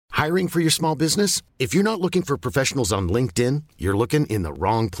Hiring for your small business? If you're not looking for professionals on LinkedIn, you're looking in the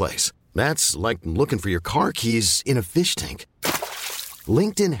wrong place. That's like looking for your car keys in a fish tank.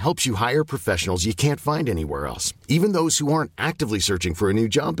 LinkedIn helps you hire professionals you can't find anywhere else, even those who aren't actively searching for a new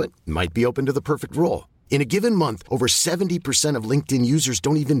job but might be open to the perfect role. In a given month, over 70% of LinkedIn users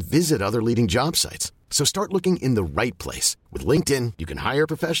don't even visit other leading job sites. So start looking in the right place. With LinkedIn, you can hire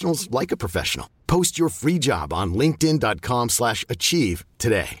professionals like a professional. Post your free job on linkedin.com/achieve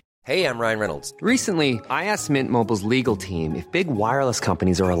today. Hey, I'm Ryan Reynolds. Recently, I asked Mint Mobile's legal team if big wireless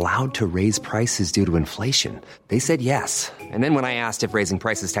companies are allowed to raise prices due to inflation. They said yes. And then when I asked if raising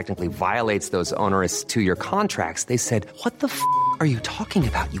prices technically violates those onerous 2-year contracts, they said, "What the f*** are you talking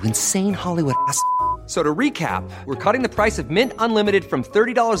about, you insane Hollywood ass f- So to recap, we're cutting the price of Mint Unlimited from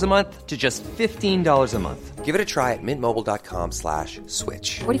 $30 a month to just $15 a month. Give it a try at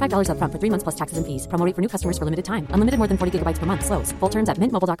mintmobile.com/switch. $45 up front for 3 months plus taxes and fees. Promo rate for new customers for limited time. Unlimited more than 40 gigabytes per month. Slows full terms at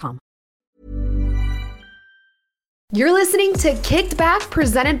mintmobile.com. You're listening to Kicked Back,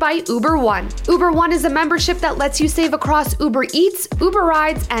 presented by Uber One. Uber One is a membership that lets you save across Uber Eats, Uber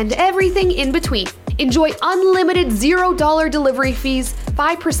Rides, and everything in between. Enjoy unlimited $0 delivery fees,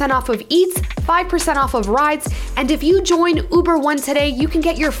 5% off of Eats, 5% off of rides, and if you join Uber One today, you can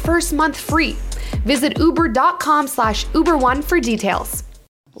get your first month free. Visit uber.com/Uber1 for details.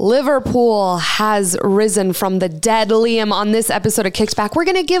 Liverpool has risen from the dead. Liam, on this episode of Kicked Back, we're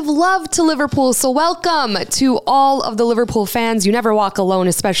going to give love to Liverpool. So welcome to all of the Liverpool fans. You never walk alone,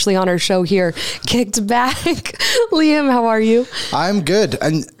 especially on our show here, Kicked Back. Liam, how are you? I'm good.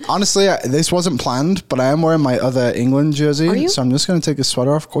 And honestly, this wasn't planned, but I am wearing my other England jersey. Are you? So I'm just going to take the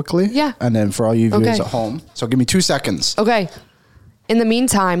sweater off quickly. Yeah. And then for all you viewers Okay. at home. So give me 2 seconds. Okay. In the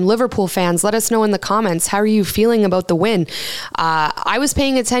meantime, Liverpool fans, let us know in the comments, how are you feeling about the win? I was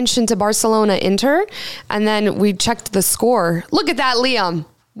paying attention to Barcelona-Inter, and then we checked the score. Look at that, Liam.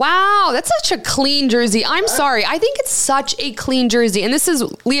 Wow, that's such a clean jersey. I'm sorry. I think it's such a clean jersey. And this is,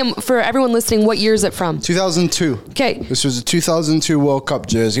 Liam, for everyone listening, what year is it from? 2002. Okay. This was a 2002 World Cup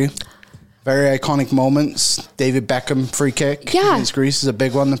jersey. Very iconic moments. David Beckham free kick Yeah. against Greece is a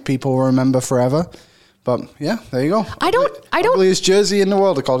big one that people will remember forever. But yeah, there you go. I don't. Ugliest jersey in the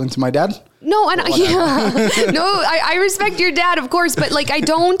world, according to my dad. No, and I respect your dad, of course, but like, I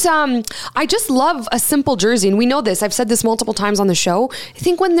don't, I just love a simple jersey. And we know this. I've said this multiple times on the show. I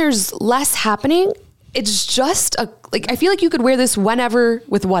think when there's less happening, it's just I feel like you could wear this whenever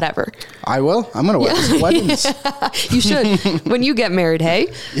with whatever. I will. I'm going to wear this at weddings. You should. When you get married,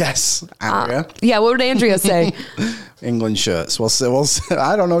 hey? Yes, Andrea. Yeah, what would Andrea say? England shirts. We'll see.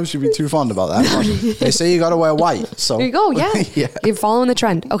 I don't know if she'd be too fond about that. But they say you got to wear white. So there you go. Yeah. Yeah. You're following the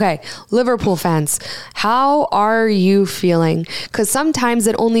trend. Okay. Liverpool fans, how are you feeling? Because sometimes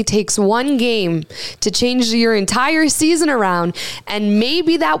it only takes one game to change your entire season around. And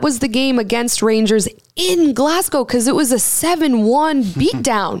maybe that was the game against Rangers in Glasgow, because it was a 7-1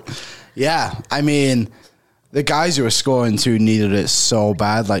 beatdown. Yeah. I mean, the guys who were scoring too needed it so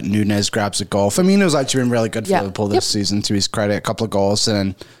bad. Like Nunez grabs a goal. Firmino's actually been really good for Liverpool this season, to his credit. A couple of goals. And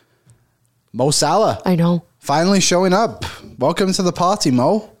then Mo Salah. I know. Finally showing up. Welcome to the party,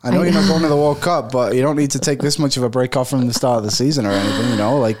 Mo. I know you're not going to the World Cup, but you don't need to take this much of a break off from the start of the season or anything, you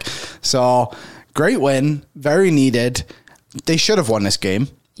know? So, great win. Very needed. They should have won this game.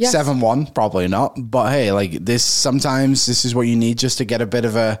 Yes. 7-1, probably not. But hey, sometimes this is what you need just to get a bit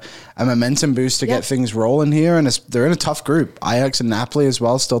of a momentum boost to get things rolling here. And they're in a tough group. Ajax and Napoli as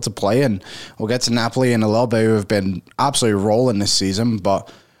well still to play. And we'll get to Napoli in a little bit, who have been absolutely rolling this season.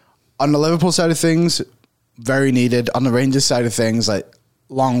 But on the Liverpool side of things, very needed. On the Rangers side of things,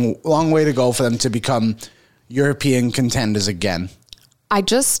 long way to go for them to become European contenders again. I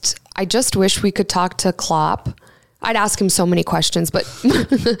just wish we could talk to Klopp. I'd ask him so many questions, but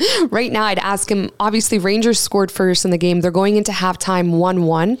right now I'd ask him, obviously Rangers scored first in the game. They're going into halftime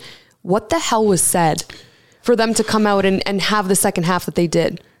 1-1. What the hell was said for them to come out and have the second half that they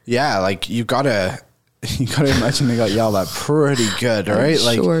did? Yeah, you gotta imagine they got yelled at pretty good, right?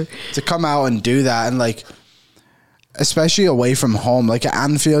 Sure. To come out and do that, and especially away from home, at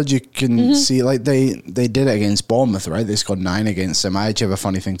Anfield, you can see they did it against Bournemouth, right? They scored 9 against them. I actually have a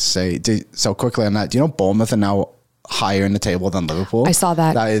funny thing to say so quickly on that. Do you know Bournemouth are now higher in the table than Liverpool? I saw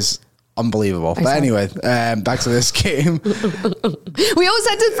that. That is unbelievable. But anyway, back to this game. We always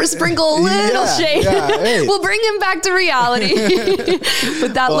had to sprinkle a little shade. Yeah, hey. We'll bring him back to reality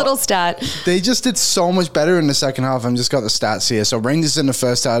with that little stat. They just did so much better in the second half. I've just got the stats here. So Rangers in the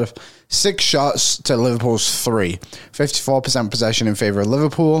first half, 6 shots to Liverpool's 3. 54% possession in favour of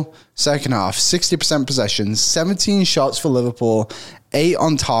Liverpool. Second half, 60% possession, 17 shots for Liverpool, 8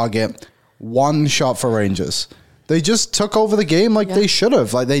 on target, 1 shot for Rangers. They just took over the game like they should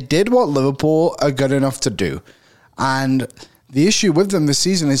have. Like, they did what Liverpool are good enough to do. And the issue with them this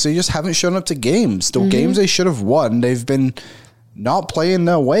season is they just haven't shown up to games. The games they should have won, they've been not playing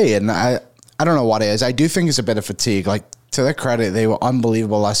their way. And I don't know what it is. I do think it's a bit of fatigue. Like, to their credit, they were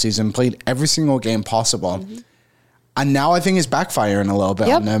unbelievable last season, played every single game possible. And now I think it's backfiring a little bit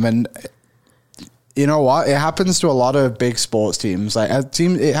on them. And you know what? It happens to a lot of big sports teams. Like,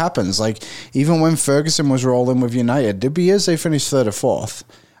 it happens. Like, even when Ferguson was rolling with United, there'd be years they finished third or fourth.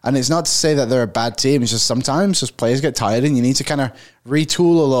 And it's not to say that they're a bad team. It's just sometimes just players get tired and you need to kind of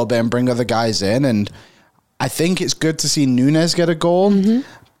retool a little bit and bring other guys in. And I think it's good to see Núñez get a goal.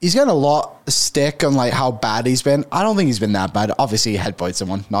 He's getting a lot of stick on like how bad he's been. I don't think he's been that bad. Obviously, he headbutted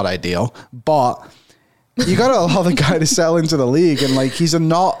someone. Not ideal. But you got to allow the guy to settle into the league. And like, he's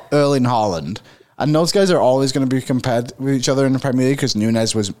not Erling Haaland. And those guys are always going to be compared with each other in the Premier League because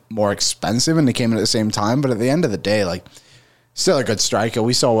Núñez was more expensive and they came in at the same time. But at the end of the day, like, still a good striker.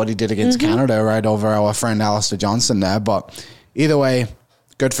 We saw what he did against Canada right over our friend Alistair Johnson there. But either way,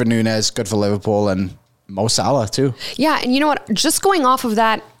 good for Núñez, good for Liverpool, and Mo Salah too. Yeah, and you know what? Just going off of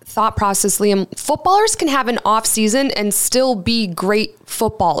that thought process, Liam, footballers can have an off season and still be great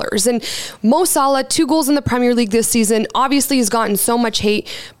footballers. And Mo Salah, 2 goals in the Premier League this season, obviously has gotten so much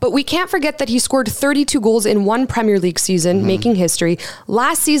hate, but we can't forget that he scored 32 goals in one Premier League season, making history.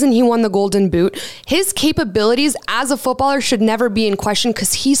 Last season, he won the Golden Boot. His capabilities as a footballer should never be in question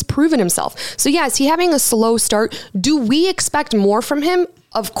because he's proven himself. So yeah, is he having a slow start? Do we expect more from him?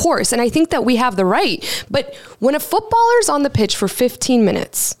 Of course. And I think that we have the right. But when a footballer's on the pitch for 15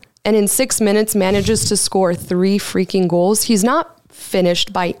 minutes and in 6 minutes manages to score 3 freaking goals, he's not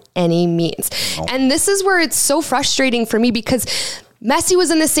finished by any means. Oh. And this is where it's so frustrating for me because Messi was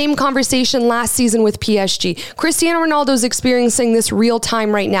in the same conversation last season with PSG. Cristiano Ronaldo's experiencing this real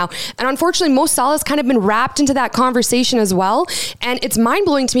time right now. And unfortunately, Mo Salah's kind of been wrapped into that conversation as well. And it's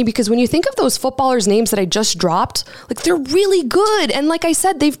mind-blowing to me because when you think of those footballers' names that I just dropped, like, they're really good. And like I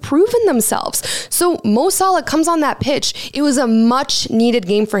said, they've proven themselves. So Mo Salah comes on that pitch. It was a much needed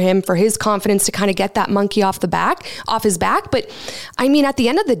game for him, for his confidence to kind of get that monkey off his back. But I mean, at the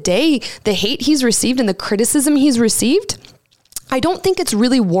end of the day, the hate he's received and the criticism he's received, I don't think it's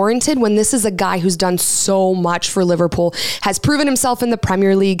really warranted when this is a guy who's done so much for Liverpool, has proven himself in the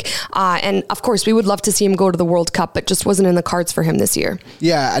Premier League. And of course, we would love to see him go to the World Cup, but just wasn't in the cards for him this year.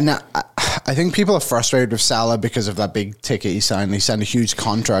 Yeah, and I think people are frustrated with Salah because of that big ticket he signed. He signed a huge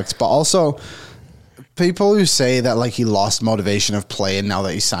contract, but also people who say that like he lost motivation of playing now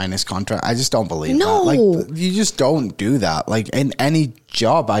that he signed his contract, I just don't believe that. Like, you just don't do that. Like, in any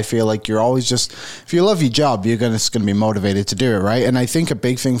job, I feel like you're always just, if you love your job, you're just going to be motivated to do it, right? And I think a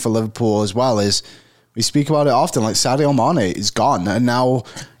big thing for Liverpool as well is, we speak about it often, like Sadio Mane is gone. And now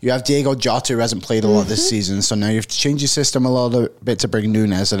you have Diego Jota, who hasn't played a lot this season. So now you have to change your system a little bit to bring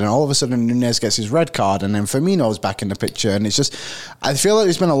Núñez. And then all of a sudden, Núñez gets his red card. And then Firmino's back in the picture. And it's just, I feel like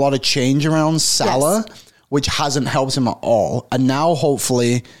there's been a lot of change around Salah, which hasn't helped him at all. And now,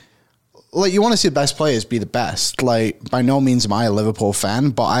 hopefully, like, you want to see the best players be the best. Like, by no means am I a Liverpool fan,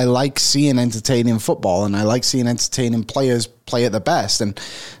 but I like seeing entertaining football and I like seeing entertaining players play at the best. And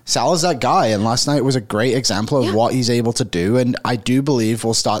Salah's that guy. And last night was a great example of what he's able to do. And I do believe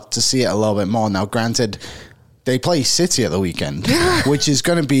we'll start to see it a little bit more. Now, granted, they play City at the weekend, which is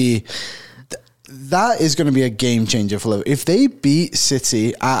going to be... That is going to be a game changer for Liverpool. If they beat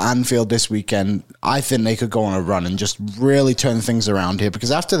City at Anfield this weekend, I think they could go on a run and just really turn things around here.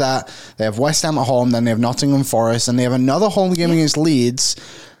 Because after that, they have West Ham at home, then they have Nottingham Forest, and they have another home game against Leeds.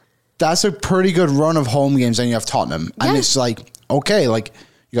 That's a pretty good run of home games. Then you have Tottenham. And it's like, okay, like,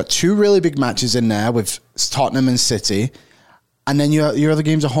 you got 2 really big matches in there with Tottenham and City. And then your other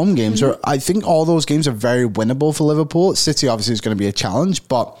games are home games. I think all those games are very winnable for Liverpool. City obviously is going to be a challenge,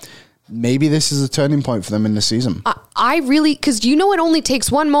 but maybe this is a turning point for them in the season. I really, because you know it only takes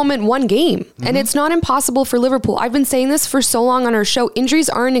one moment, one game. And it's not impossible for Liverpool. I've been saying this for so long on our show. Injuries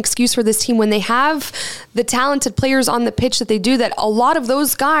are an excuse for this team when they have the talented players on the pitch that they do, that a lot of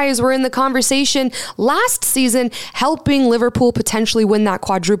those guys were in the conversation last season helping Liverpool potentially win that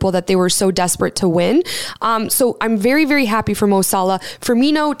quadruple that they were so desperate to win. So I'm very, very happy for Mo Salah.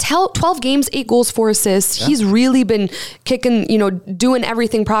 Firmino, 12 games, 8 goals, 4 assists. Yeah. He's really been kicking, doing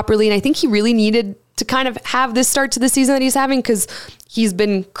everything properly. And I think he really needed to kind of have this start to the season that he's having because he's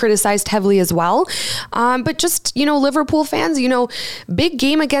been criticized heavily as well. But just, Liverpool fans, big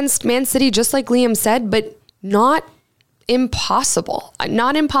game against Man City, just like Liam said, but not impossible.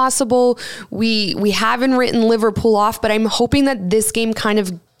 Not impossible. We haven't written Liverpool off, but I'm hoping that this game kind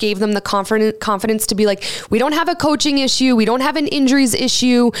of gave them the confidence to be like, we don't have a coaching issue. We don't have an injuries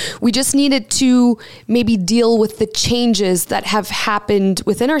issue. We just needed to maybe deal with the changes that have happened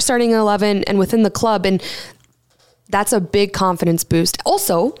within our starting 11 and within the club. And that's a big confidence boost.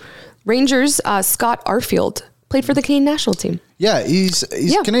 Also, Rangers, Scott Arfield played for the Canadian national team. Yeah, he's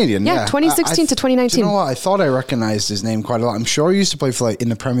Canadian. Yeah, 2016 to 2019. You know what? I thought I recognized his name quite a lot. I'm sure he used to play for in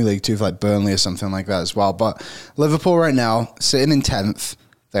the Premier League too, for Burnley or something like that as well. But Liverpool right now, sitting in 10th,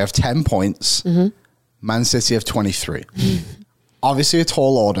 they have 10 points. Mm-hmm. Man City have 23. Obviously a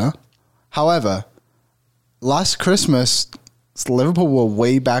tall order. However, last Christmas, Liverpool were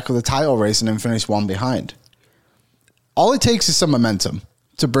way back with the title race and then finished one behind. All it takes is some momentum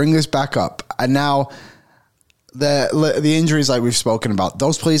to bring this back up. And now the injuries like we've spoken about,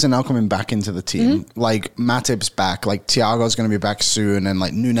 those players are now coming back into the team. Mm-hmm. Like Matip's back, like Thiago's going to be back soon, and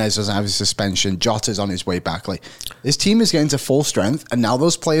like Nunez doesn't have his suspension. Jota's on his way back. Like this team is getting to full strength, and now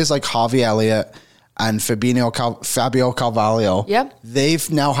those players like Harvey Elliott and Fabio Carvalho,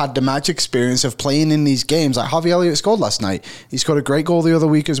 they've now had the match experience of playing in these games. Like Harvey Elliott scored last night. He scored a great goal the other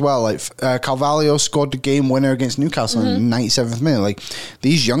week as well. Like Carvalho scored the game winner against Newcastle in the 97th minute. Like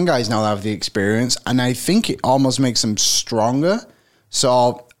these young guys now have the experience, and I think it almost makes them stronger.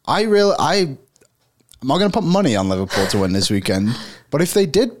 So I'm not going to put money on Liverpool to win this weekend. But if they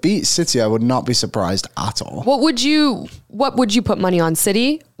did beat City, I would not be surprised at all. What would you put money on?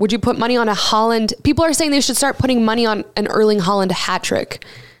 City? Would you put money on a Haaland? People are saying they should start putting money on an Erling Haaland hat trick.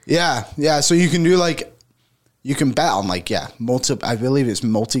 Yeah. So you can do you can bet on I believe it's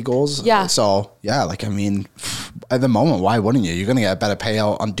multi goals. Yeah. So yeah, at the moment, why wouldn't you? You're going to get a better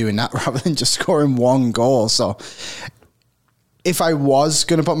payout on doing that rather than just scoring one goal. So if I was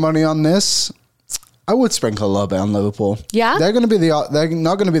going to put money on this, I would sprinkle a little bit on Liverpool. Yeah, they're not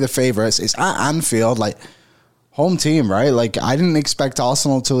going to be the favourites. It's at Anfield, home team, right? I didn't expect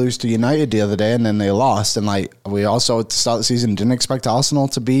Arsenal to lose to United the other day, and then they lost. And we also at the start of the season didn't expect Arsenal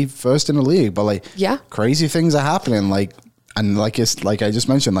to be first in the league. But crazy things are happening. And I just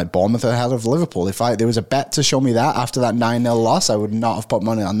mentioned, Bournemouth are ahead of Liverpool. If there was a bet to show me that after that 9-0 loss, I would not have put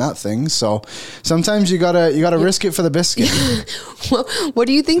money on that thing. So sometimes you gotta risk it for the biscuit. What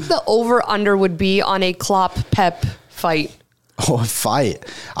do you think the over-under would be on a Klopp-Pep fight? Oh, a fight.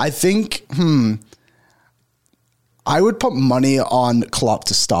 I think, I would put money on Klopp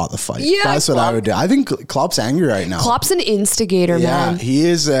to start the fight. Yeah, that's what I would do. I think Klopp's angry right now. Klopp's an instigator, man. Yeah, he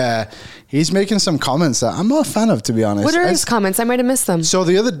is. He's making some comments that I'm not a fan of, to be honest. What are his comments? I might have missed them. So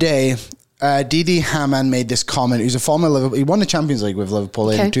the other day, Didi Hamann made this comment. He's a former Liverpool. He won the Champions League with Liverpool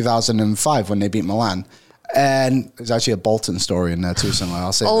in 2005 when they beat Milan. And there's actually a Bolton story in there too somewhere.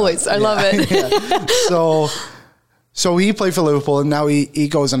 I'll say always. That. I love it. Yeah. So he played for Liverpool, and now he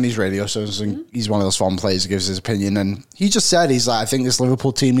goes on these radio shows, and he's one of those former players who gives his opinion. And he just said, I think this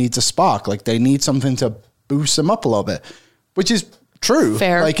Liverpool team needs a spark. They need something to boost them up a little bit, which is true.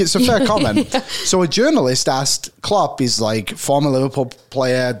 Fair. It's a fair comment. Yeah. So a journalist asked Klopp, he's former Liverpool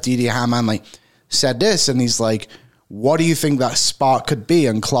player, Didi Hamann, said this, and he's what do you think that spark could be?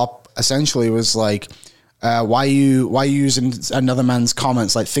 And Klopp essentially was why are you using another man's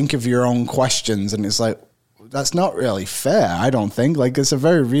comments? Think of your own questions. And it's that's not really fair, I don't think. It's a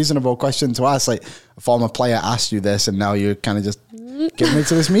very reasonable question to ask. A former player asked you this, and now you're kind of just giving it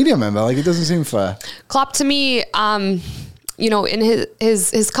to this media member. It doesn't seem fair. Klopp, to me, in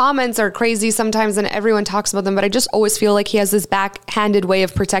his comments are crazy sometimes, and everyone talks about them, but I just always feel like he has this backhanded way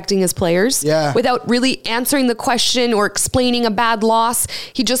of protecting his players without really answering the question or explaining a bad loss.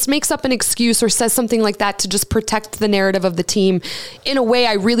 He just makes up an excuse or says something like that to just protect the narrative of the team. In a way,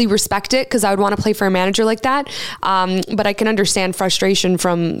 I really respect it because I would want to play for a manager like that. But I can understand frustration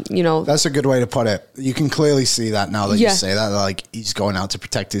from, That's a good way to put it. You can clearly see that now that you say that, he's going out to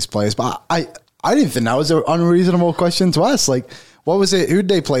protect his players. But I didn't think that was an unreasonable question to ask. What was it? Who'd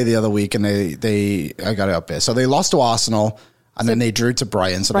they play the other week? And I got it up here. So they lost to Arsenal, and then they drew to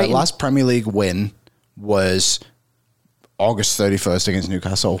Brighton. So their last Premier League win was August 31st against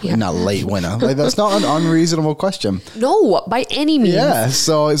Newcastle in that late winner. That's not an unreasonable question. No, by any means. Yeah.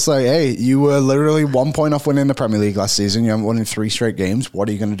 So it's hey, you were literally 1 point off winning the Premier League last season. You haven't won in 3 straight games. What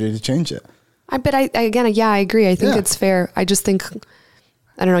are you going to do to change it? I agree. I think it's fair. I just think,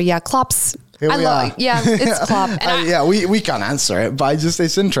 I don't know. Yeah, Klopp's. It's Klopp. We can't answer it, but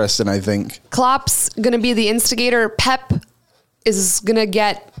it's interesting, I think. Klopp's going to be the instigator. Pep is going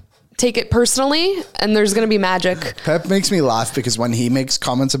to take it personally, and there's going to be magic. Pep makes me laugh because when he makes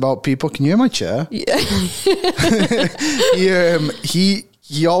comments about people, can you hear my chair? Yeah.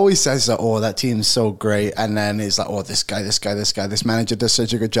 He always says that, that team's so great. And then he's this manager does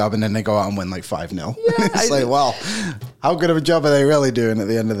such a good job. And then they go out and win 5-0. Yeah, it's how good of a job are they really doing at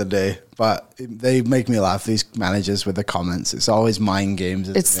the end of the day? But they make me laugh, these managers with the comments. It's always mind games.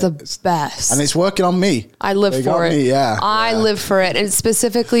 It's the best. And it's working on me. I live for it. I live for it. And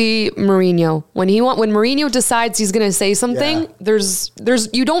specifically Mourinho. When Mourinho decides he's going to say something, there's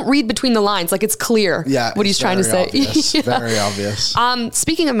you don't read between the lines. Like, it's clear what he's trying to say. Very obvious.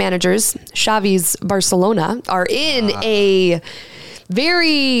 Speaking of managers, Xavi's Barcelona are in a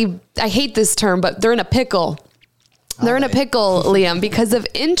very, I hate this term, but they're in a pickle. They're in a pickle, Liam, because if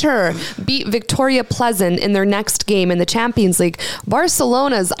Inter beat Victoria Pleasant in their next game in the Champions League,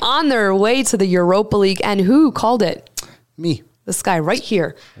 Barcelona's on their way to the Europa League. And who called it? Me. This guy right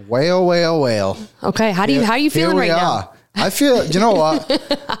here. Whale. Okay, how are you feeling right now? I feel, you know what?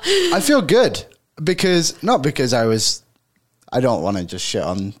 I feel good not because I don't want to just shit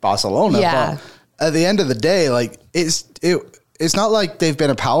on Barcelona, but at the end of the day, like it's not like they've been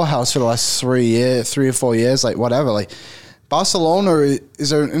a powerhouse for the last 3 or 4 years, like whatever. Like Barcelona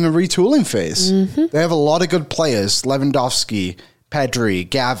is in a retooling phase. Mm-hmm. They have a lot of good players: Lewandowski, Pedri,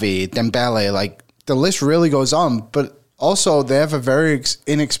 Gavi, Dembele. Like the list really goes on. But also they have a very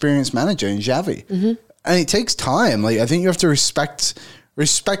inexperienced manager in Xavi, and it takes time. Like I think you have to respect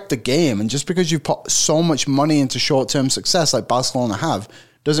the game, and just because you've put so much money into short-term success like Barcelona have,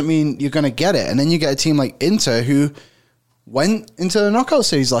 doesn't mean you're going to get it. And then you get a team like Inter who went into the knockout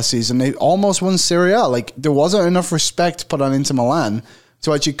stage last season. They almost won Serie A. Like, there wasn't enough respect put on Inter Milan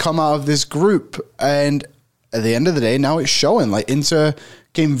to actually come out of this group. And at the end of the day, now it's showing. Like, Inter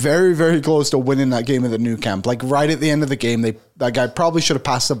came very, very close to winning that game at the Nou Camp. Like, right at the end of the game, that guy probably should have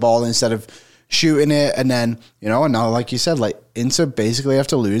passed the ball instead of shooting it. And then, and now, like you said, like, Inter basically have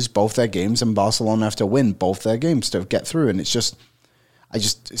to lose both their games and Barcelona have to win both their games to get through. And it's just...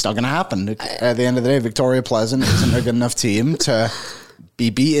 it's not going to happen. At the end of the day, Victoria Pleasant isn't a good enough team to be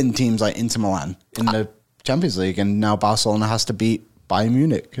beating teams like Inter Milan in the Champions League. And now Barcelona has to beat Bayern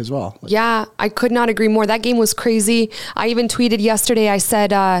Munich as well. Yeah, I could not agree more. That game was crazy. I even tweeted yesterday, I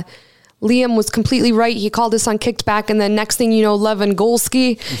said, Liam was completely right. He called us on kicked back. And then next thing you know,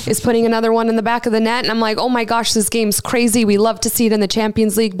 Lewandowski is putting another one in the back of the net. And I'm like, oh my gosh, this game's crazy. We love to see it in the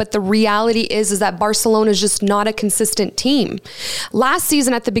Champions League. But the reality is that Barcelona is just not a consistent team. Last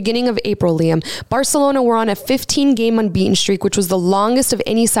season, at the beginning of April, Liam, Barcelona were on a 15-game unbeaten streak, which was the longest of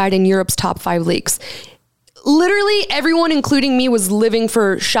any side in Europe's top 5 leagues. Literally everyone, including me, was living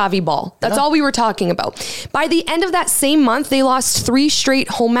for Xavi ball. That's all we were talking about. By the end of that same month, they lost 3 straight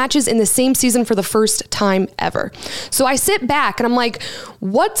home matches in the same season for the first time ever. So I sit back and I'm like,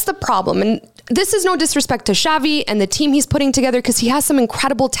 what's the problem? And this is no disrespect to Xavi and the team he's putting together, because he has some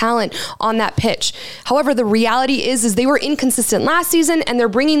incredible talent on that pitch. However, the reality is they were inconsistent last season, and they're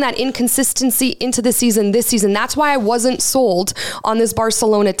bringing that inconsistency into the season this season. That's why I wasn't sold on this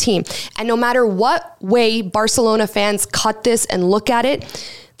Barcelona team. And no matter what way Barcelona fans cut this and look at it,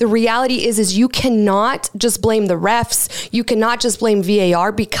 the reality is you cannot just blame the refs. You cannot just blame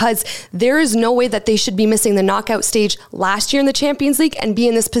VAR, because there is no way that they should be missing the knockout stage last year in the Champions League and be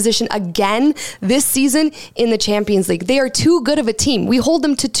in this position again this season in the Champions League. They are too good of a team. We hold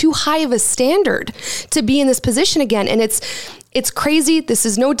them to too high of a standard to be in this position again. And it's crazy. This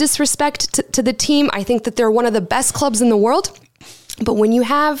is no disrespect to the team. I think that they're one of the best clubs in the world. But when you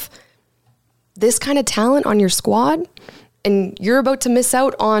have this kind of talent on your squad, and you're about to miss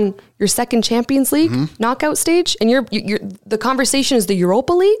out on your second Champions League knockout stage, and you're the conversation is the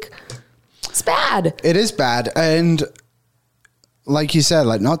Europa League, it's bad. It is bad. And like you said,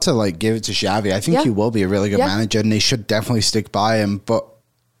 like, not to like give it to Xavi, I think he will be a really good manager, and they should definitely stick by him. But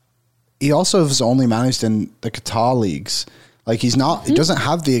he also has only managed in the Qatar leagues. Like, he's not, he doesn't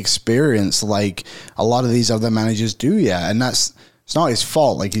have the experience like a lot of these other managers do yet. And it's not his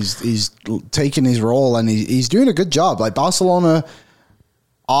fault. Like, he's taking his role and he's doing a good job. Like, Barcelona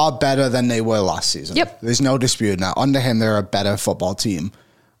are better than they were last season. Yep. There's no dispute now. Under him, they're a better football team.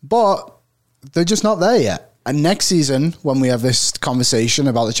 But they're just not there yet. And next season, when we have this conversation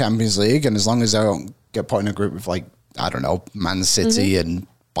about the Champions League, and as long as they don't get put in a group with, like, I don't know, Man City and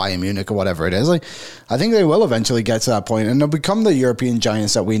Bayern Munich or whatever it is, like, I think they will eventually get to that point and they'll become the European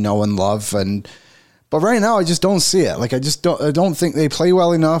giants that we know and love. But right now, I just don't see it. Like, I don't think they play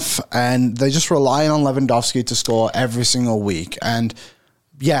well enough, and they're just relying on Lewandowski to score every single week. And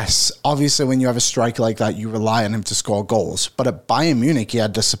yes, obviously, when you have a striker like that, you rely on him to score goals. But at Bayern Munich, he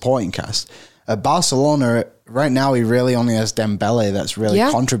had the supporting cast. At Barcelona, right now, he really only has Dembele that's really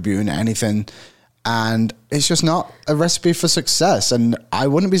contributing to anything. And it's just not a recipe for success. And I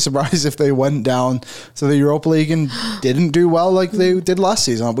wouldn't be surprised if they went down to the Europa League and didn't do well like they did last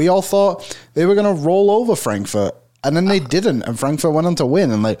season. We all thought they were going to roll over Frankfurt, and then they didn't. And Frankfurt went on to win.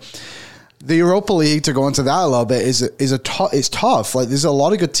 And like, the Europa League, to go into that a little bit, it's tough. Like, there's a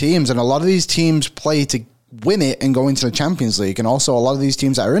lot of good teams, and a lot of these teams play to win it and go into the Champions League. And also, a lot of these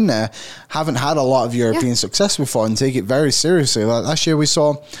teams that are in there haven't had a lot of European success before and take it very seriously. Like last year, we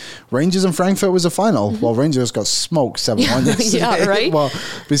saw Rangers and Frankfurt was a final. Well, Rangers got smoked 7-1 yesterday. Yeah, right. Well,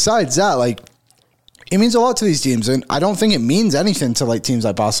 besides that, like, it means a lot to these teams, and I don't think it means anything to like teams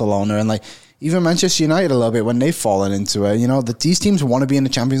like Barcelona and like even Manchester United a little bit when they've fallen into it. You know, that these teams want to be in the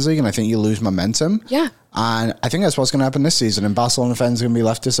Champions League, and I think you lose momentum. Yeah. And I think that's what's going to happen this season, and Barcelona fans are going to be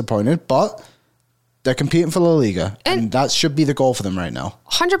left disappointed, but they're competing for La Liga, and that should be the goal for them right now.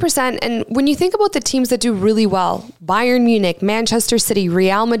 100%. And when you think about the teams that do really well, Bayern Munich, Manchester City,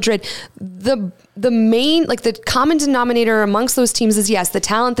 Real Madrid, the main, like the common denominator amongst those teams is, yes, the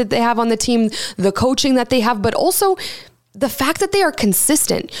talent that they have on the team, the coaching that they have, but also the fact that they are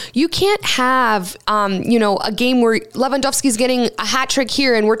consistent. You can't have, a game where Lewandowski's getting a hat trick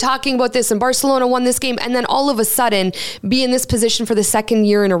here and we're talking about this and Barcelona won this game and then all of a sudden be in this position for the second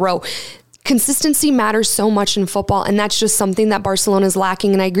year in a row. Consistency matters so much in football, and that's just something that Barcelona is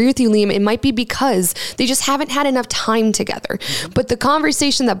lacking. And I agree with you, Liam. It might be because they just haven't had enough time together. But the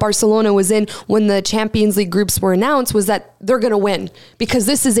conversation that Barcelona was in when the Champions League groups were announced was that they're going to win because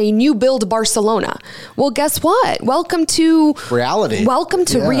this is a new build Barcelona. Well, guess what? Welcome to reality. Welcome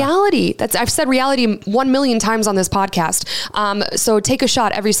to reality. I've said reality 1 million times on this podcast. So take a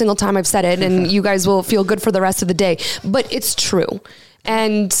shot every single time I've said it, and you guys will feel good for the rest of the day. But it's true.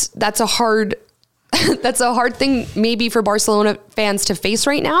 And that's a hard thing maybe for Barcelona fans to face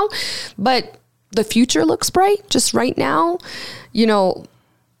right now, but the future looks bright just right now. You know,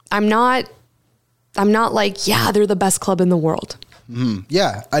 I'm not like, yeah, they're the best club in the world. Mm-hmm.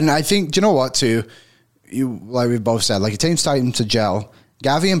 Yeah. And I think, do you know what too? Like we've both said, like your team's starting to gel.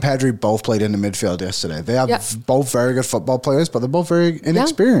 Gavi and Pedri both played in the midfield yesterday. They have both very good football players, but they're both very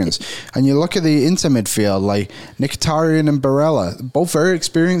inexperienced. And you look at the Inter midfield, like Mkhitaryan and Barella, both very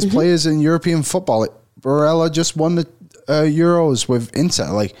experienced players in European football. Like, Barella just won the Euros with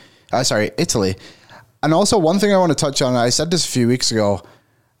Inter, Italy. And also one thing I want to touch on, I said this a few weeks ago,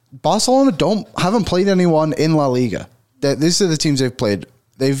 Barcelona haven't played anyone in La Liga. These are the teams they've played.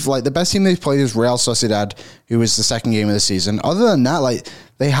 They've the best team they've played is Real Sociedad, who was the second game of the season. Other than that,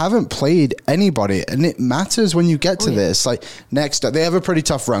 they haven't played anybody, and it matters when you get to this. Like next up, they have a pretty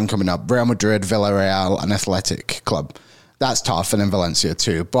tough run coming up: Real Madrid, Villarreal, and Athletic Club. That's tough, and then Valencia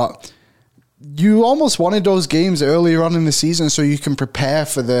too. But you almost wanted those games earlier on in the season so you can prepare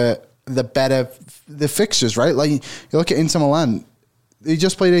for the fixtures, right? Like you look at Inter Milan. They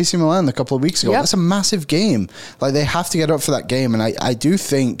just played AC Milan a couple of weeks ago. Yep. That's a massive game. Like they have to get up for that game. And I do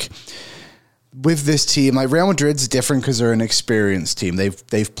think with this team, like Real Madrid's different because they're an experienced team.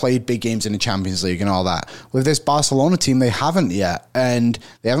 They've played big games in the Champions League and all that. With this Barcelona team, they haven't yet. And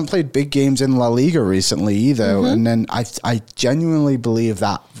they haven't played big games in La Liga recently either. Mm-hmm. And then I genuinely believe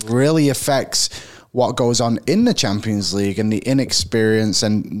that really affects what goes on in the Champions League and the inexperience.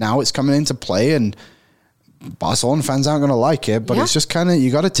 And now it's coming into play, and Barcelona fans aren't going to like it, but it's just kind of, you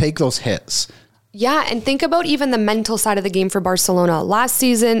got to take those hits. Yeah, and think about even the mental side of the game for Barcelona. Last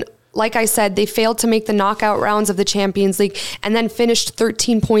season, like I said, they failed to make the knockout rounds of the Champions League and then finished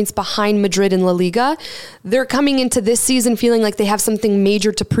 13 points behind Madrid in La Liga. They're coming into this season feeling like they have something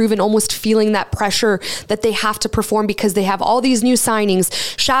major to prove and almost feeling that pressure that they have to perform because they have all these new signings.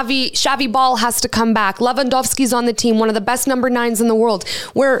 Xavi Ball has to come back. Lewandowski's on the team, one of the best number 9s in the world.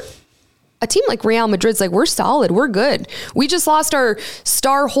 Where a team like Real Madrid's like, we're solid, we're good. We just lost our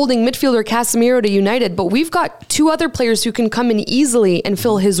star holding midfielder Casemiro to United, but we've got 2 other players who can come in easily and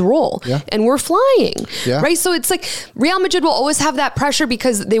fill his role. Yeah. And we're flying, right? So it's like Real Madrid will always have that pressure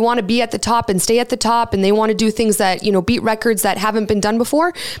because they want to be at the top and stay at the top, and they want to do things that, beat records that haven't been done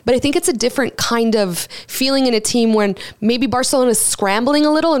before. But I think it's a different kind of feeling in a team when maybe Barcelona's scrambling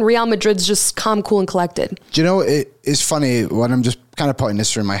a little and Real Madrid's just calm, cool, and collected. Do you know, it's funny when I'm just kind of putting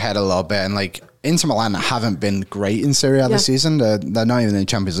this through my head a little bit, and like Inter Milan haven't been great in Serie A this season. They're not even in the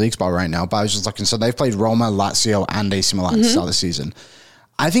Champions League spot right now, but I was just looking. So they've played Roma, Lazio, and AC Milan to start the season.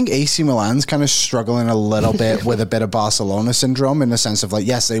 I think AC Milan's kind of struggling a little bit with a bit of Barcelona syndrome in the sense of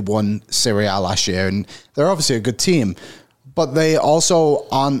yes, they won Serie A last year, and they're obviously a good team, but they also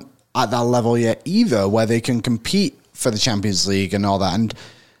aren't at that level yet either where they can compete for the Champions League and all that. And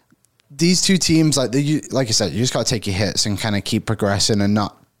these two teams, like I said, you just got to take your hits and kind of keep progressing and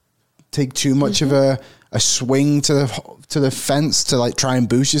not take too much of a swing to the fence to try and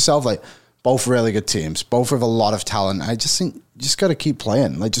boost yourself. Both really good teams, both with a lot of talent. I just think you just got to keep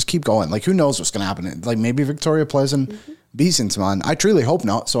playing. Just keep going. Who knows what's going to happen? Maybe Victoria plays in beatings, man. I truly hope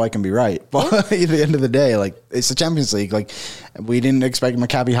not, so I can be right. But at the end of the day, like, it's the Champions League. Like, we didn't expect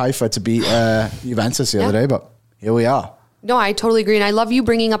Maccabi Haifa to beat Juventus the other day, but here we are. No, I totally agree. And I love you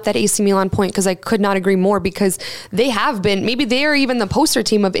bringing up that AC Milan point, because I could not agree more, because they have been, maybe they are even the poster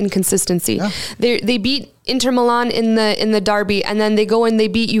team of inconsistency. Yeah. They beat Inter Milan in the derby, and then they go and they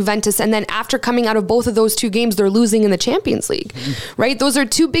beat Juventus. And then after coming out of both of those two games, they're losing in the Champions League, right? Those are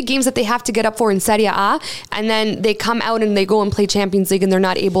two big games that they have to get up for in Serie A. And then they come out and they go and play Champions League, and they're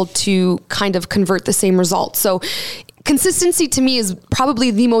not able to kind of convert the same result. So consistency to me is probably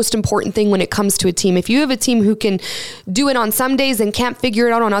the most important thing when it comes to a team. If you have a team who can do it on some days and can't figure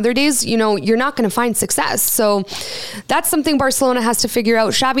it out on other days, you know, you're not going to find success. So that's something Barcelona has to figure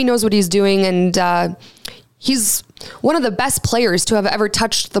out. Xavi knows what he's doing, and he's one of the best players to have ever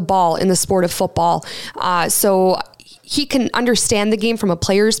touched the ball in the sport of football. So he can understand the game from a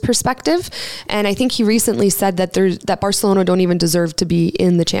player's perspective. And I think he recently said that Barcelona don't even deserve to be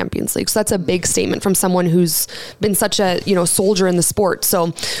in the Champions League. So that's a big statement from someone who's been such a, you know, soldier in the sport.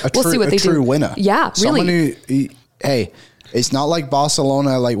 So we'll see what they do. A true winner. Yeah, someone really. Hey, it's not like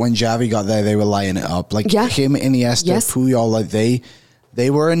Barcelona, like when Xavi got there, they were lighting it up. Like him, Iniesta, Puyol, like they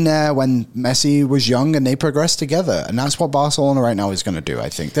were in there when Messi was young, and they progressed together. And that's what Barcelona right now is going to do, I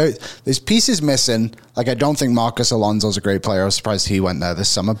think. There's pieces missing. Like, I don't think Marcos Alonso's a great player. I was surprised he went there this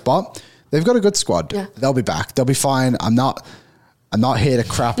summer. But they've got a good squad. Yeah. They'll be back. They'll be fine. I'm not here to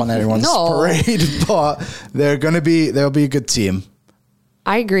crap on anyone's parade, but they'll be a good team.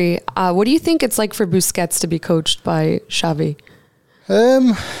 I agree. What do you think it's like for Busquets to be coached by Xavi?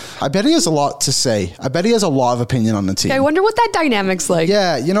 I bet he has a lot to say. I bet he has a lot of opinion on the team. I wonder what that dynamic's like.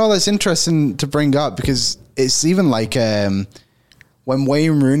 Yeah, you know, that's interesting to bring up, because it's even like when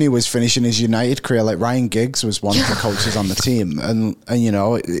Wayne Rooney was finishing his United career, like Ryan Giggs was one of the coaches on the team, and you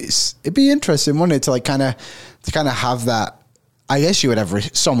know, it'd be interesting, wouldn't it, to kind of have that. I guess you would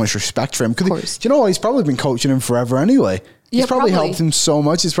have so much respect for him. Of course. You know what? He's probably been coaching him forever anyway. He's probably helped him so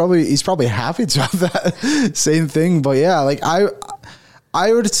much. He's probably happy to have that same thing. But yeah, like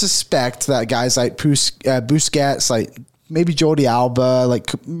I would suspect that guys like Busquets, like maybe Jordi Alba,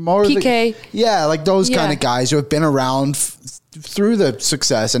 like more PK. Like those kind of guys who have been around through the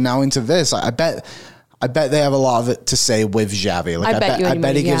success and now into this. I bet they have a lot of it to say with Xavi. Like I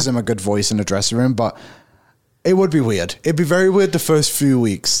bet he gives them a good voice in the dressing room, but it would be weird. It'd be very weird the first few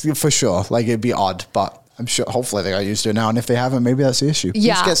weeks, for sure. Like, it'd be odd, but I'm sure, hopefully they got used to it now. And if they haven't, maybe that's the issue.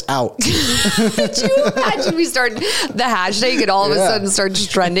 Yeah. Just gets out. Could you imagine we start the hashtag and all of a sudden starts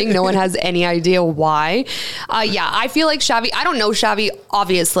trending? No one has any idea why. I feel like Xavi, I don't know Xavi,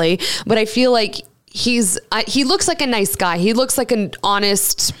 obviously, but I feel like he looks like a nice guy. He looks like an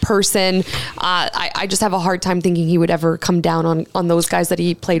honest person. I just have a hard time thinking he would ever come down on those guys that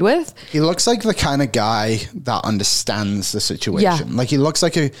he played with. He looks like the kind of guy that understands the situation. Yeah. Like, he looks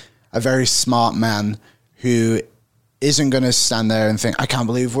like a very smart man who isn't going to stand there and think, I can't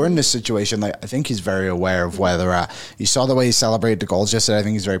believe we're in this situation. Like, I think he's very aware of where they're at. You saw the way he celebrated the goals yesterday. I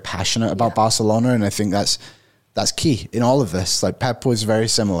think he's very passionate about Barcelona, and I think that's key in all of this. Like, Pep was very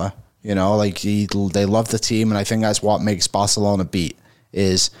similar. You know, like they love the team, and I think that's what makes Barcelona beat,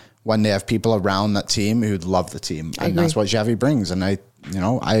 is when they have people around that team who love the team, and that's what Xavi brings. And I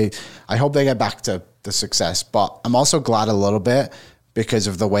hope they get back to the success, but I'm also glad a little bit because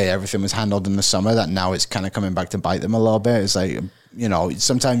of the way everything was handled in the summer that now it's kind of coming back to bite them a little bit. It's like, you know,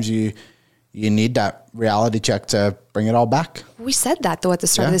 sometimes you need that reality check to bring it all back. We said that though at the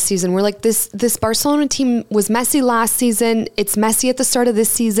start of the season. We're like, this Barcelona team was messy last season. It's messy at the start of this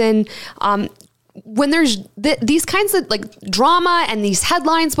season. When there's these kinds of like drama and these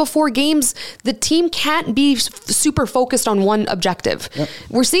headlines before games, the team can't be super focused on one objective. Yep.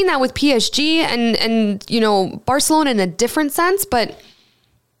 We're seeing that with PSG and you know, Barcelona in a different sense, but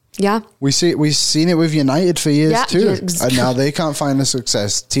yeah. We've seen it with United for years too. Yeah, and now they can't find the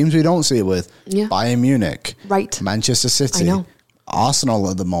success. Teams we don't see it with. Yeah. Bayern Munich. Right. Manchester City. I know. Arsenal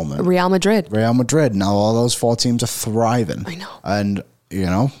at the moment. Real Madrid. Now all those 4 teams are thriving. I know. And, you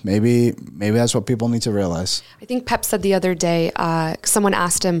know, maybe that's what people need to realize. I think Pep said the other day, someone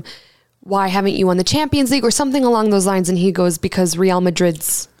asked him, why haven't you won the Champions League or something along those lines? And he goes, because Real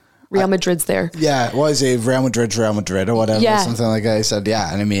Madrid's there. Yeah, what is it? Real Madrid or whatever, something like that. He said,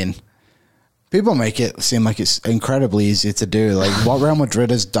 yeah. And I mean, people make it seem like it's incredibly easy to do. Like, what Real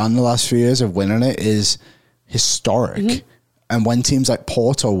Madrid has done the last few years of winning it is historic. Mm-hmm. And when teams like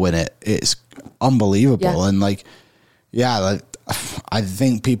Porto win it, it's unbelievable. Yeah. And like, I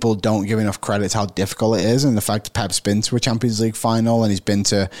think people don't give enough credit to how difficult it is. And the fact that Pep's been to a Champions League final and he's been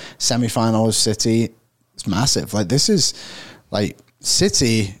to semi-final with City, it's massive. Like, this is like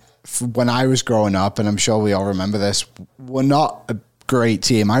City when I was growing up, and I'm sure we all remember this, were not a great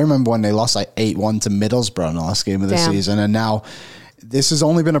team. I remember when they lost like 8-1 to Middlesbrough in the last game of the season, and now this has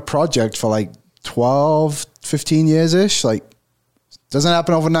only been a project for like 12, 15 years-ish. Like, doesn't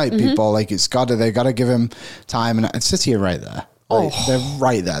happen overnight, people. Like, they got to give him time, and City are right there. Like, they're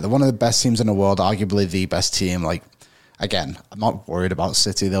right there. They're one of the best teams in the world, arguably the best team. Like, again, I'm not worried about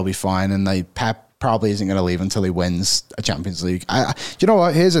City. They'll be fine, and Pep probably isn't going to leave until he wins a Champions League. You know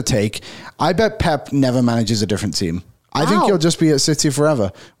what? Here's a take. I bet Pep never manages a different team. I think he'll just be at City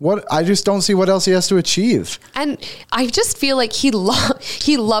forever. I just don't see what else he has to achieve. And I just feel like he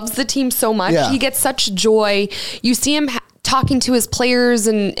loves the team so much. Yeah. He gets such joy. You see him talking to his players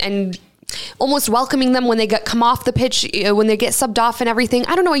and almost welcoming them when they come off the pitch, when they get subbed off and everything.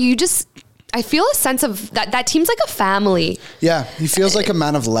 I don't know. I feel a sense of that team's like a family. Yeah, he feels like a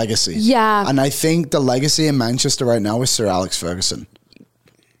man of legacy. Yeah. And I think the legacy in Manchester right now is Sir Alex Ferguson.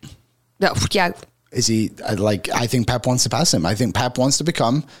 Yeah. Is he, I think Pep wants to pass him. I think Pep wants to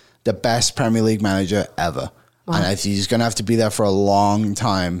become the best Premier League manager ever. Wow. And I think he's going to have to be there for a long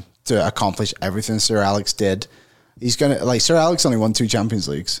time to accomplish everything Sir Alex did. Sir Alex only won 2 Champions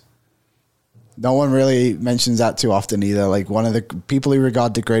Leagues. No one really mentions that too often either. Like, one of the people who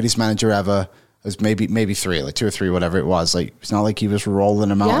regard the greatest manager ever was maybe 3, like 2 or 3, whatever it was. Like, it's not like he was rolling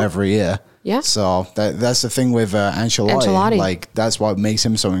them out every year. Yeah. So that's the thing with Ancelotti. Like, that's what makes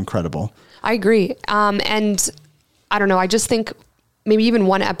him so incredible. I agree. And I don't know. I just think maybe even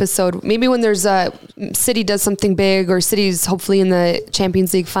one episode, maybe when there's City does something big, or City's hopefully in the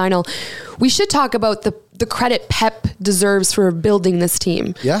Champions League final, we should talk about the credit Pep deserves for building this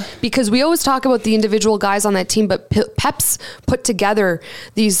team. Yeah. Because we always talk about the individual guys on that team, but Pep's put together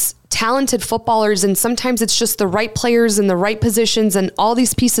these talented footballers, and sometimes it's just the right players in the right positions and all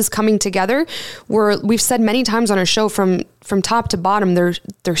these pieces coming together, where we've said many times on our show, from top to bottom,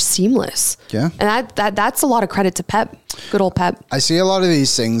 they're seamless. Yeah. And that's a lot of credit to Pep. Good old Pep. I see a lot of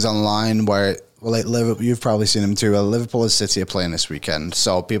these things online where, like Liverpool, you've probably seen them too. Liverpool and City are playing this weekend.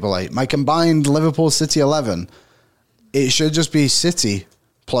 So people are like, my combined Liverpool-City 11, it should just be City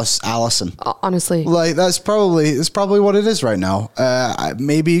plus Alisson. Honestly. Like, that's probably what it is right now.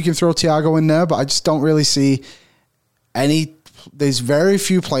 Maybe you can throw Thiago in there, but I just don't really see there's very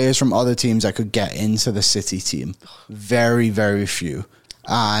few players from other teams that could get into the City team. Very, very few.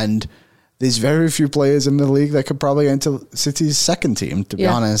 And there's very few players in the league that could probably enter City's second team, to be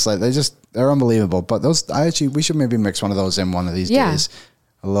honest. Like, they're unbelievable. But we should maybe mix one of those in one of these days.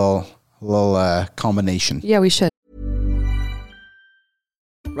 A little combination. Yeah, we should.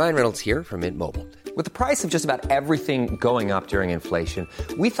 Ryan Reynolds here from Mint Mobile. With the price of just about everything going up during inflation,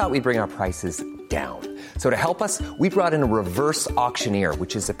 we thought we'd bring our prices down. So to help us, we brought in a reverse auctioneer,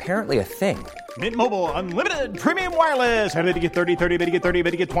 which is apparently a thing. Mint Mobile Unlimited Premium Wireless. How to get 30, 30, bit to get 30,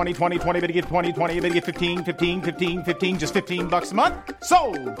 bit to get 20, 20, 20, bit to get 20, 20, bit to get 15, 15, 15, 15, just $15 a month?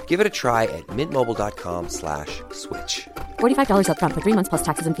 Sold! Give it a try at mintmobile.com/switch. $45 up front for 3 months plus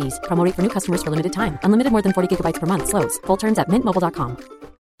taxes and fees. Promo rate for new customers for limited time. Unlimited more than 40 gigabytes per month. Slows full terms at mintmobile.com.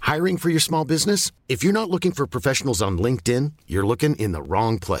 Hiring for your small business? If you're not looking for professionals on LinkedIn, you're looking in the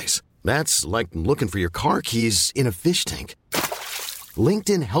wrong place. That's like looking for your car keys in a fish tank.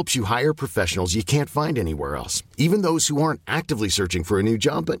 LinkedIn helps you hire professionals you can't find anywhere else, even those who aren't actively searching for a new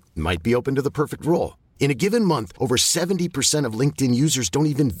job but might be open to the perfect role. In a given month, over 70% of LinkedIn users don't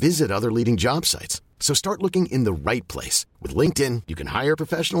even visit other leading job sites. So start looking in the right place. With LinkedIn, you can hire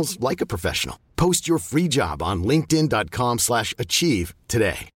professionals like a professional. Post your free job on linkedin.com/achieve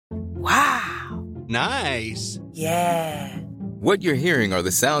today. Wow. Nice. Yeah. What you're hearing are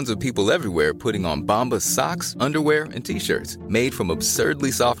the sounds of people everywhere putting on Bombas socks, underwear, and T-shirts made from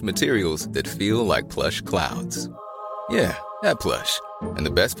absurdly soft materials that feel like plush clouds. Yeah, that plush. And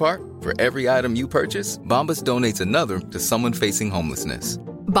the best part? For every item you purchase, Bombas donates another to someone facing homelessness.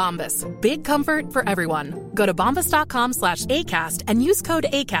 Bombas. Big comfort for everyone. Go to bombas.com/ACAST and use code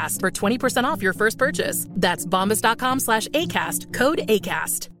ACAST for 20% off your first purchase. That's bombas.com/ACAST. Code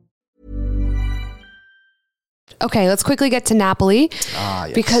ACAST. Okay, let's quickly get to Napoli.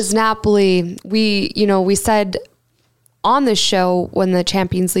 Yes. Because Napoli, we said on this show when the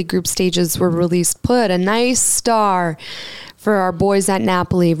Champions League group stages were released, put a nice star for our boys at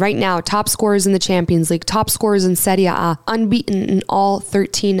Napoli. Right now, top scorers in the Champions League, top scorers in Serie A, unbeaten in all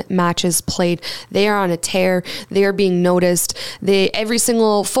 13 matches played. They are on a tear. They are being noticed. Every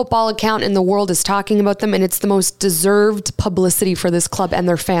single football account in the world is talking about them, and it's the most deserved publicity for this club and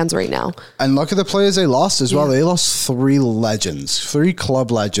their fans right now. And look at the players they lost as well. They lost 3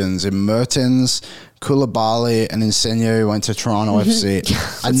 club legends in Mertens, Koulibaly, and Insigne, who went to Toronto FC.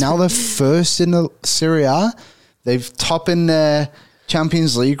 And now they're first in the Serie A. They've top in their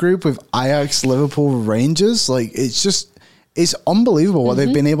Champions League group with Ajax, Liverpool, Rangers. Like, it's unbelievable what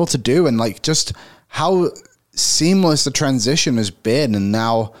they've been able to do, and like just how seamless the transition has been. And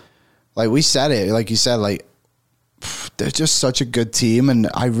now, like we said it, like you said, like they're just such a good team, and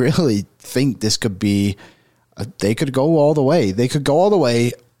I really think this could be. They could go all the way. They could go all the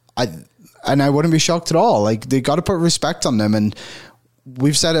way. I wouldn't be shocked at all. Like, they got to put respect on them, and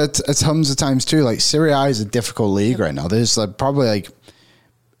we've said it tons of times too. Like, Serie A is a difficult league right now. There's like probably like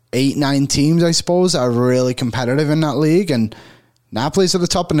 8-9 teams, I suppose, that are really competitive in that league, and Napoli's at the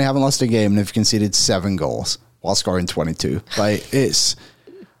top, and they haven't lost a game, and they've conceded 7 goals while scoring 22. Like, it's,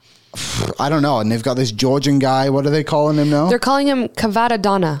 I don't know. And they've got this Georgian guy. What are they calling him now? They're calling him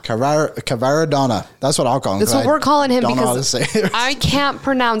Kvaradona. Kvaradona. That's what I'll call him. That's what we're calling him, because I can't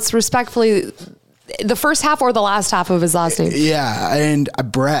pronounce respectfully the first half or the last half of his last name. Yeah, and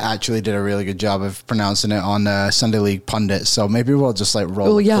Brett actually did a really good job of pronouncing it on Sunday League Pundit, so maybe we'll just like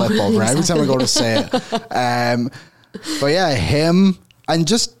roll the clip over every time we go to say it. But yeah, him, and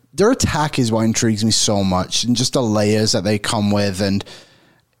just their attack is what intrigues me so much, and just the layers that they come with. And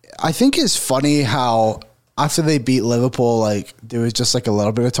I think it's funny how after they beat Liverpool, like there was just like a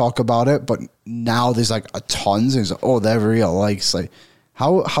little bit of talk about it, but now there's like a tons. It's like, oh, they're real. Like, it's like,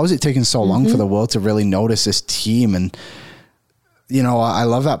 how is it taking so long for the world to really notice this team? And, you know, I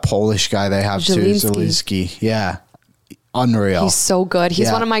love that Polish guy they have too, Zielinski. Yeah. Unreal. He's so good.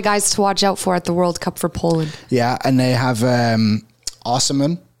 He's one of my guys to watch out for at the World Cup for Poland. Yeah. And they have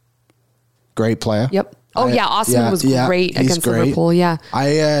Osimhen. Great player. Yep. Oh, Osimhen was great against Liverpool. Yeah.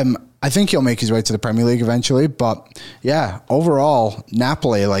 I think he'll make his way to the Premier League eventually. But, yeah, overall,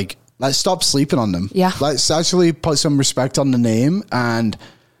 Napoli, like, let's stop sleeping on them. Yeah. Let's actually put some respect on the name and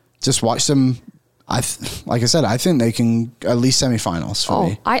just watch them. Like I said, I think they can at least semi-finals for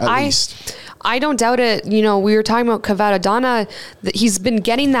me. At least. I don't doubt it. You know, we were talking about Kvaradona. He's been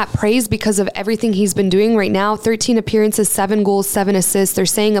getting that praise because of everything he's been doing right now. 13 appearances, 7 goals, 7 assists. They're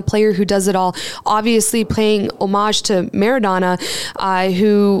saying a player who does it all. Obviously paying homage to Maradona,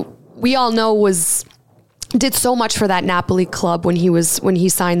 who we all know did so much for that Napoli club when he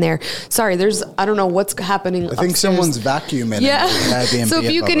signed there. Sorry, I don't know what's happening. I think someone's vacuuming. Yeah. So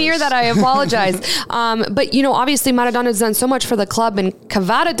if you can hear that, I apologize. But you know, obviously Maradona has done so much for the club, and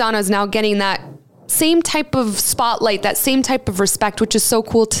Kvaradona is now getting that same type of spotlight, that same type of respect, which is so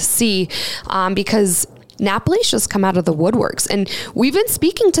cool to see, because Napoli's just come out of the woodworks, and we've been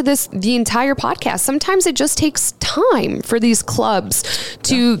speaking to this the entire podcast. Sometimes it just takes time for these clubs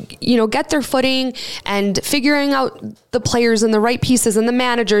to, you know, get their footing and figuring out the players and the right pieces and the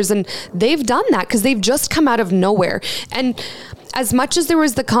managers. And they've done that because they've just come out of nowhere. And as much as there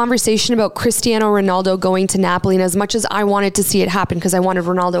was the conversation about Cristiano Ronaldo going to Napoli, and as much as I wanted to see it happen because I wanted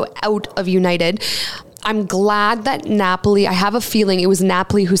Ronaldo out of United, I'm glad that Napoli, I have a feeling it was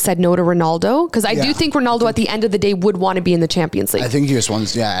Napoli who said no to Ronaldo, because I do think Ronaldo at the end of the day would want to be in the Champions League. I think he just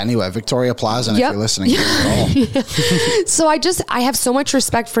wants, anyway, Victoria Plaza, if you're listening. So I have so much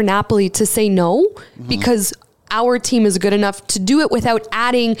respect for Napoli to say no, because our team is good enough to do it without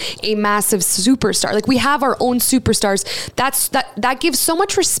adding a massive superstar. Like, we have our own superstars. That gives so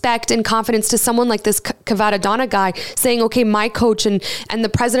much respect and confidence to someone like this Kvaradona guy, saying, okay, my coach and the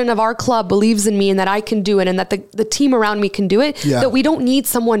president of our club believes in me and that I can do it, and that the team around me can do it. That we don't need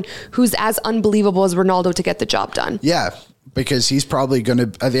someone who's as unbelievable as Ronaldo to get the job done. Yeah, because he's probably going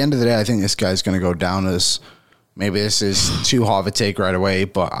to, at the end of the day, I think this guy's going to go down as, maybe this is too hard of a take right away,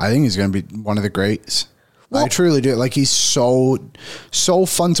 but I think he's going to be one of the greats. Well, I truly do. Like, he's so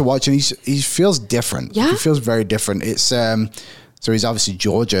fun to watch, and he feels different. Yeah. He feels very different. It's so he's obviously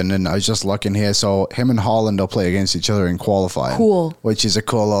Georgian, and I was just looking here. So him and Holland will play against each other in qualifying. Cool. Which is a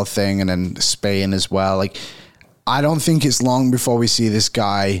cool little thing. And then Spain as well. Like, I don't think it's long before we see this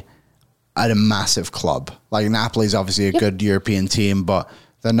guy at a massive club. Like, Napoli's obviously a good European team, but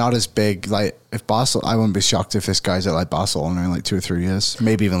they're not as big. Like, if Barcelona, I wouldn't be shocked if this guy's at like Barcelona in like 2 or 3 years,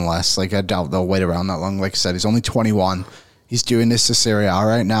 maybe even less. Like, I doubt they'll wait around that long. Like I said, he's only 21. He's doing this to Serie A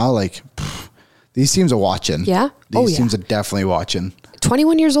right now. Like, these teams are watching. Yeah. These teams are definitely watching.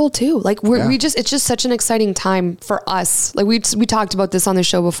 21 years old too. Like, it's just such an exciting time for us. Like, we talked about this on the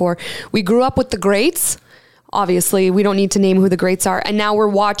show before. We grew up with the greats. Obviously, we don't need to name who the greats are. And now we're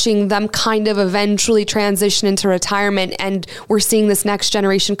watching them kind of eventually transition into retirement. And we're seeing this next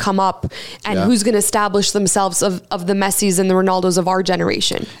generation come up, and who's going to establish themselves of the Messis and the Ronaldos of our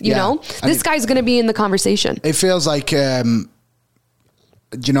generation. You know, this guy's going to be in the conversation. It feels like, you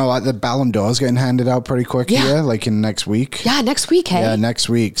know, like the Ballon d'Or is getting handed out pretty quick here, like in next week. Yeah, next week. Hey. Yeah, next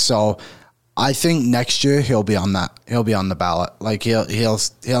week. So I think next year he'll be on that. He'll be on the ballot. Like, he'll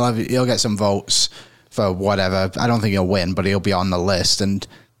get some votes. for whatever. I don't think he'll win, but he'll be on the list. And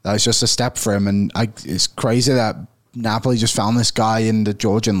that was just a step for him. And it's crazy that Napoli just found this guy in the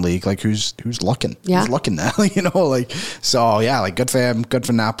Georgian league, like who's looking. Yeah. He's looking there, you know, like, so yeah, like good for him, good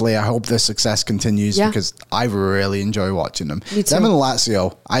for Napoli. I hope this success continues because I really enjoy watching them. Me too. Them and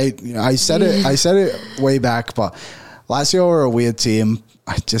Lazio. I said it way back, but Lazio are a weird team.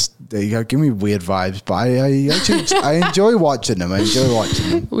 They give me weird vibes, but I enjoy watching them.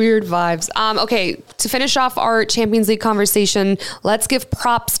 Weird vibes. Okay, to finish off our Champions League conversation, let's give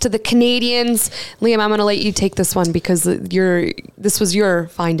props to the Canadians. Liam, I'm going to let you take this one because this was your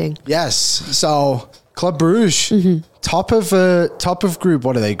finding. Yes. So Club Brugge, top of group.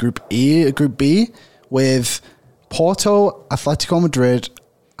 What are they? Group B, with Porto, Atletico Madrid,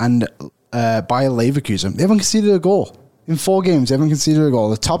 and Bayer Leverkusen. They haven't conceded a goal. In 4 games, they haven't conceded a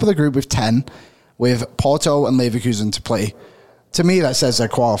goal. The top of the group with 10, with Porto and Leverkusen to play. To me, that says they're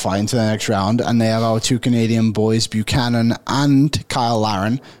qualifying to the next round, and they have our 2 Canadian boys, Buchanan and Kyle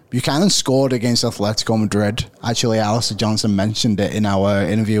Larin. Buchanan scored against Atletico Madrid. Actually, Alistair Johnson mentioned it in our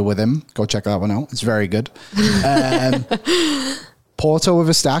interview with him. Go check that one out. It's very good. Porto with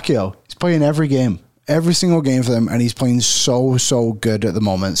Eustachio. He's playing every game. Every single game for them, and he's playing so good at the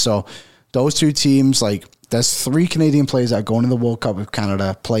moment. So those 2 teams, like, there's 3 Canadian players that are going to the World Cup with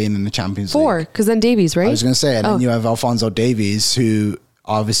Canada playing in the Champions League. 4, because then Davies, right? I was going to say, and then you have Alphonso Davies, who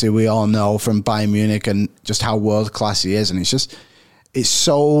obviously we all know from Bayern Munich and just how world-class he is. And it's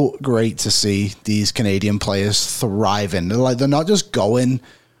so great to see these Canadian players thriving. They're not just going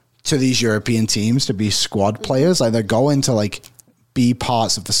to these European teams to be squad players. Like, they're going to, like, be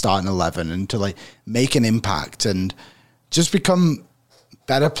parts of the starting 11 and to, like, make an impact and just become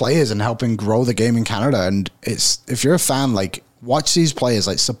better players and helping grow the game in Canada. And if you're a fan, like, watch these players,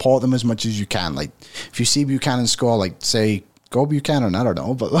 like, support them as much as you can. Like, if you see Buchanan score, like, say, go Buchanan, I don't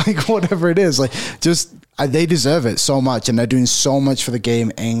know, but, like, whatever it is, like, just they deserve it so much, and they're doing so much for the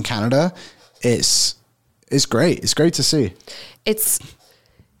game in Canada. It's great. It's great to see. It's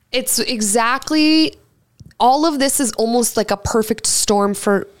exactly, all of this is almost like a perfect storm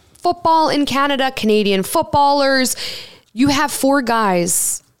for football in Canada, Canadian footballers. You have 4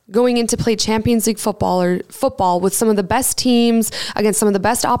 guys going in to play Champions League football with some of the best teams against some of the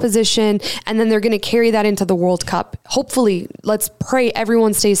best opposition, and then they're going to carry that into the World Cup. Hopefully, let's pray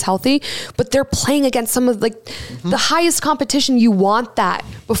everyone stays healthy, but they're playing against some of, like, the highest competition. You want that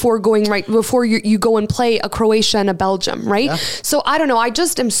before you go and play a Croatia and a Belgium, right? Yeah. So I don't know. I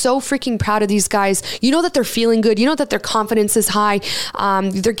just am so freaking proud of these guys. You know that they're feeling good. You know that their confidence is high.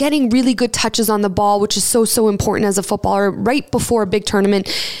 They're getting really good touches on the ball, which is so important as a footballer right before a big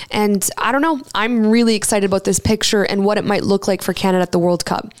tournament. And I don't know, I'm really excited about this picture and what it might look like for Canada at the World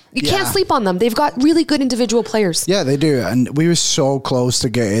Cup. You can't sleep on them. They've got really good individual players. Yeah, they do. And we were so close to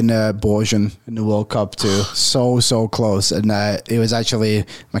getting Borjan in the World Cup too. So close. And it was actually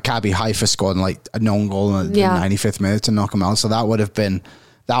Maccabi Haifa scored like a known goal in the 95th minute to knock them out. So that would have been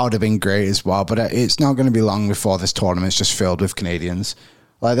great as well. But it's not going to be long before this tournament's just filled with Canadians.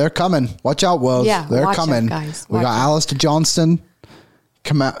 Like, they're coming. Watch out, world. Yeah, they're coming. Out, guys. We got Alistair Johnston,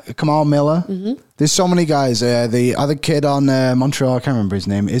 Kamal Miller. There's so many guys. The other kid on Montreal, I can't remember his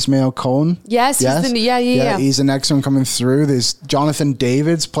name. Ismail Cohn. Yes. He's the next one coming through. There's Jonathan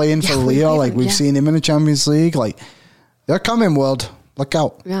Davids playing for Leo. Like, we've seen him in the Champions League. Like, they're coming, world. Look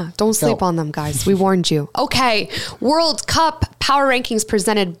out. Yeah, don't sleep on them, guys. We warned you. Okay, World Cup Power Rankings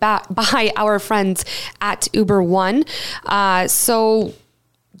presented by our friends at Uber One. So,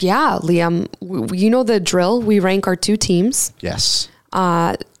 yeah, Liam, you know the drill. We rank our 2 teams. Yes.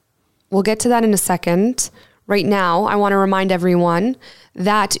 We'll get to that in a second. Right now, I want to remind everyone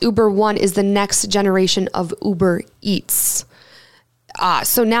that Uber One is the next generation of Uber Eats.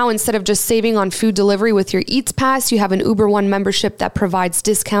 So now, instead of just saving on food delivery with your Eats Pass, you have an Uber One membership that provides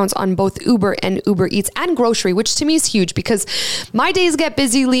discounts on both Uber and Uber Eats and grocery, which to me is huge because my days get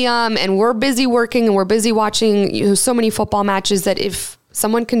busy, Liam, and we're busy working and we're busy watching so many football matches that if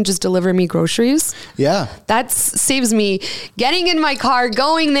someone can just deliver me groceries. Yeah. That saves me getting in my car,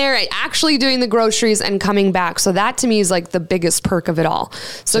 going there, actually doing the groceries and coming back. So that to me is like the biggest perk of it all.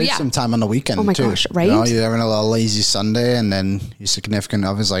 So Take some time on the weekend. Oh my too. gosh, right? You know, you're having a little lazy Sunday and then your significant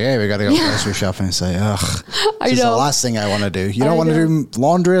other's like, hey, we got to go grocery shopping. It's like, ugh. This is the last thing I want to do. You don't want to do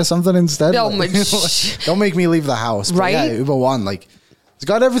laundry or something instead? No, don't make me leave the house. But right? Yeah, Uber One, like, it's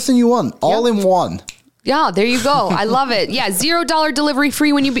got everything you want, all in one. Yeah, there you go. I love it. Yeah, $0 delivery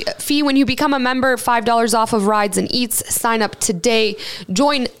fee when you become a member, $5 off of rides and eats. Sign up today.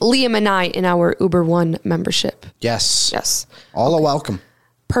 Join Liam and I in our Uber One membership. Yes. All are welcome.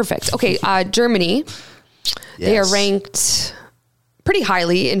 Perfect. Okay, Germany. Yes. They are ranked pretty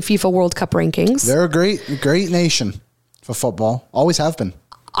highly in FIFA World Cup rankings. They're a great nation for football. Always have been.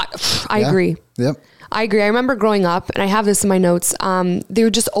 I agree. Yep. I agree. I remember growing up, and I have this in my notes, they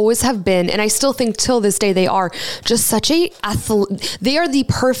just always have been, and I still think till this day they are, just such they are the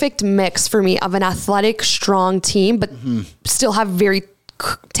perfect mix for me of an athletic, strong team, but still have very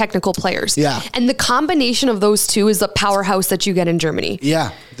technical players. Yeah. And the combination of those two is the powerhouse that you get in Germany.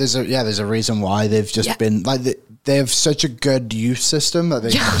 Yeah. There's a reason why they've just been like, they have such a good youth system that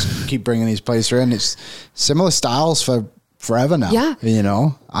they just keep bringing these players through, and it's similar styles for forever now. Yeah. You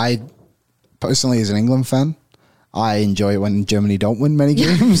know, I personally, as an England fan, I enjoy it when Germany don't win many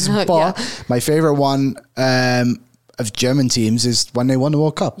games. But my favorite one of German teams is when they won the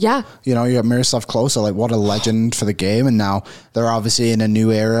World Cup. Yeah. You know, you got Miroslav Klose, like what a legend for the game. And now they're obviously in a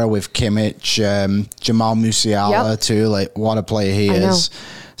new era with Kimmich, Jamal Musiala too. Like what a player he is.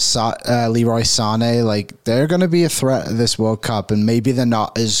 Leroy Sané, like they're going to be a threat at this World Cup. And maybe they're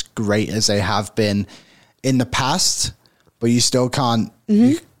not as great as they have been in the past, but you still can't...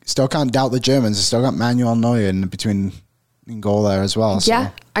 Still can't doubt the Germans. They still got Manuel Neuer in goal there as well. So.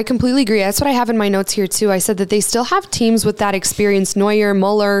 Yeah, I completely agree. That's what I have in my notes here too. I said that they still have teams with that experience. Neuer,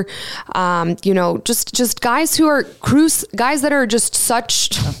 Muller, just guys who are guys that are just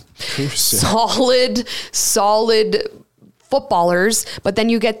such solid footballers. But then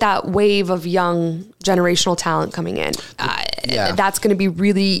you get that wave of young generational talent coming in. That's going to be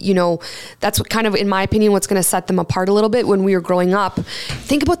really, that's what kind of, in my opinion, what's going to set them apart a little bit. When we were growing up,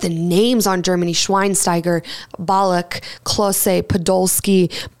 think about the names on Germany: Schweinsteiger, Ballack, Klose, Podolski,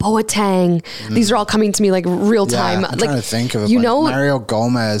 Boateng. These are all coming to me like real time. I'm trying to think of it. Mario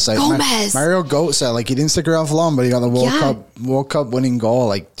Gomez. Mario Götze, like he didn't stick around for long, but he got the World Cup winning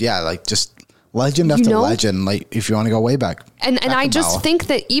goal. Just legend after legend, like if you want to go way back. And I just think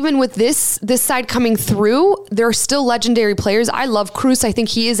that even with this side coming through, there are still legendary players. I love Kroos. I think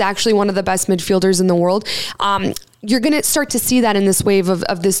he is actually one of the best midfielders in the world. You're going to start to see that in this wave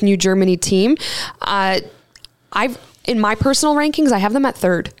of this new Germany team. In my personal rankings, I have them at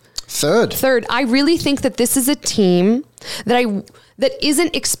third. Third. I really think that this is a team that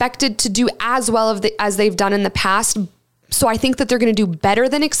isn't expected to do as well as they've done in the past. So I think that they're going to do better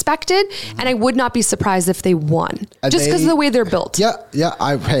than expected, and I would not be surprised if they won, just because of the way they're built. Yeah.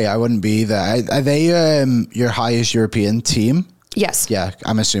 I wouldn't be either. Are they your highest European team? Yes. Yeah,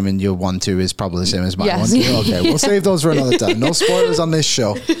 I'm assuming your 1-2 is probably the same as my 1-2. Okay, we'll save those for another time. No spoilers on this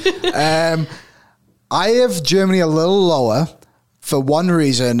show. I have Germany a little lower for one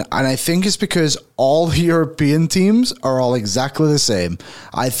reason, and I think it's because all the European teams are all exactly the same.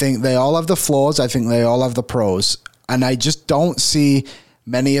 I think they all have the flaws. I think they all have the pros. And I just don't see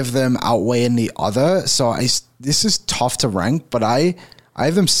many of them outweighing the other. So this is tough to rank, but I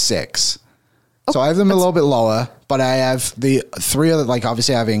have them 6. So I have them a little bit lower, but I have the 3 other, like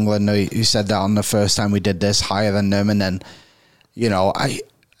obviously I have England. You said that on the first time we did this, higher than them. And then, I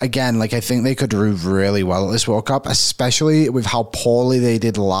think they could do really well at this World Cup, especially with how poorly they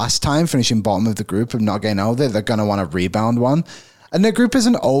did last time, finishing bottom of the group and not getting out there. They're going to want to rebound one. And their group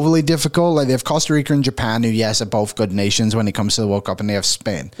isn't overly difficult. Like they have Costa Rica and Japan, who, yes, are both good nations when it comes to the World Cup, and they have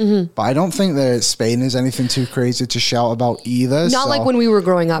Spain. But I don't think that Spain is anything too crazy to shout about either. Not like when we were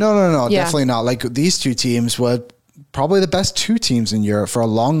growing up. No, definitely not. Like these two teams were probably the best 2 teams in Europe for a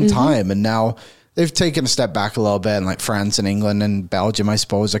long time, and now they've taken a step back a little bit, and like France and England and Belgium, I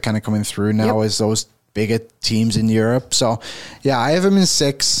suppose, are kind of coming through now as those bigger teams in Europe. So, yeah, I have them in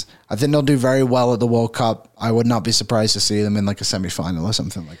 6. I think they'll do very well at the World Cup. I would not be surprised to see them in like a semi-final or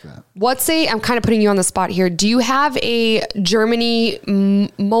something like that. I'm kind of putting you on the spot here. Do you have a Germany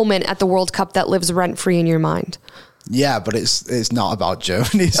moment at the World Cup that lives rent-free in your mind? Yeah, but it's not about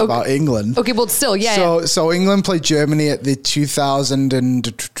Germany. It's about England. Okay, well, still, yeah. So England played Germany at the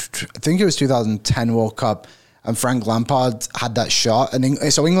 2010 World Cup. And Frank Lampard had that shot. And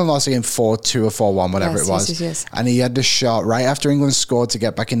so England lost again 4-2 or 4-1, whatever it was. Yes. And he had the shot right after England scored to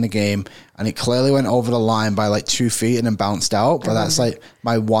get back in the game. And it clearly went over the line by like 2 feet and then bounced out. But that's like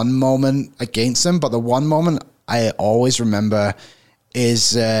my one moment against them. But the one moment I always remember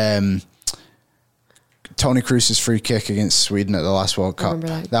is Toni Kroos's free kick against Sweden at the last World Cup.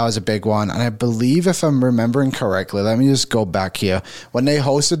 That was a big one. And I believe, if I'm remembering correctly, let me just go back here. When they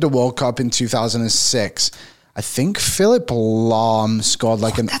hosted the World Cup in 2006... I think Philip Lahm scored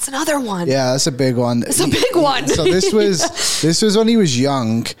that's another one. Yeah, that's a big one. It's a big one. So this was when he was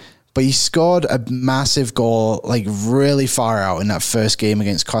young, but he scored a massive goal, like really far out in that first game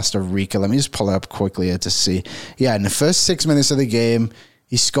against Costa Rica. Let me just pull it up quickly here to see. Yeah, in the first 6 minutes of the game,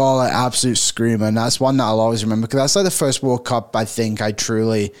 he scored an absolute screamer, and that's one that I'll always remember because that's like the first World Cup I think I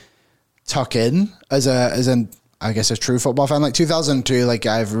truly tuck in as a I guess, a true football fan. Like 2002, like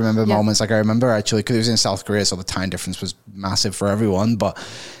I remember moments. Like I remember actually, because it was in South Korea, so the time difference was massive for everyone. But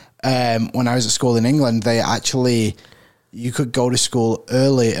when I was at school in England, they actually... You could go to school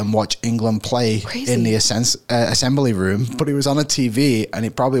early and watch England play in the assembly room, but it was on a TV and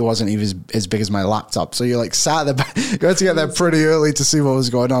it probably wasn't even as big as my laptop. So you're like sat there, you had to get there pretty early to see what was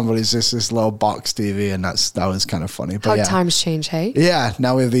going on, but it's just this little box TV, and that was kind of funny. But how times change, hey? Yeah,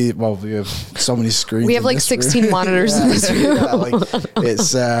 now we have so many screens. We have like 16 monitors in this room.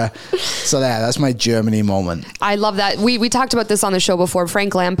 It's so that's my Germany moment. I love that. We talked about this on the show before.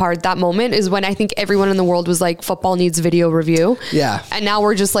 Frank Lampard, that moment is when I think everyone in the world was like, football needs video review. Yeah. And now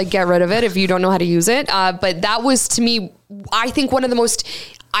we're just like, get rid of it if you don't know how to use it. But that was, to me, I think one of the most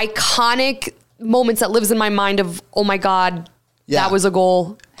iconic moments that lives in my mind of, oh my God, that was a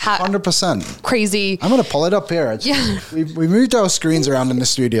goal. 100%. Crazy. I'm going to pull it up here. We moved our screens around in the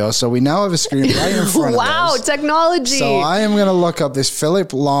studio, so we now have a screen right in front of us. Wow, technology. So I am going to look up this Philipp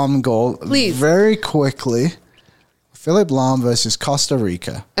Lahm goal very quickly. Philipp Lahm versus Costa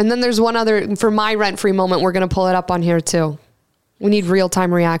Rica. And then there's one other, for my rent-free moment, we're going to pull it up on here too. We need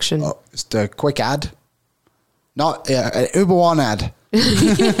real-time reaction. Oh, it's the quick ad. Not an Uber One ad.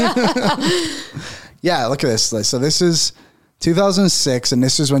 Yeah, look at this. So this is 2006, and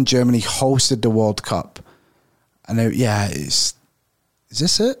this is when Germany hosted the World Cup. And is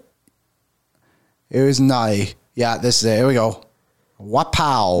this it? It was nigh. Yeah, this is it. Here we go.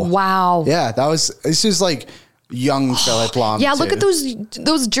 Wapow. Wow. Yeah, this is like young Philipp Lahm. Yeah, look at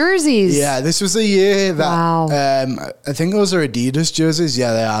those jerseys. Yeah, this was the year that I think those are Adidas jerseys.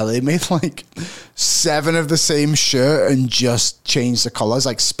 Yeah, they are. They made like 7 of the same shirt and just changed the colors.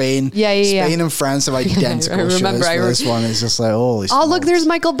 Like Spain, Spain and France have identical shirts. This one is just like, holy smokes. Look, there's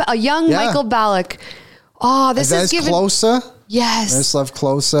Michael Ballack. Oh, this is given closer. Yes, Miroslav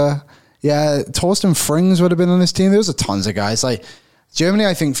Klose. Yeah, Torsten Frings would have been on this team. There was a tons of guys like. Germany,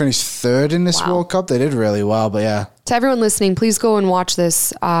 I think, finished 3rd in this World Cup. They did really well, but yeah. To everyone listening, please go and watch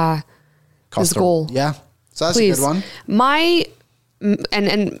this this goal. Yeah, so that's a good one.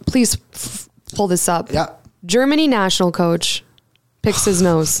 And please pull this up. Yeah. Germany national coach picks his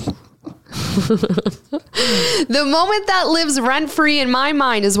nose. The moment that lives rent-free in my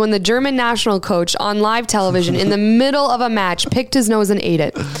mind is when the German national coach on live television in the middle of a match picked his nose and ate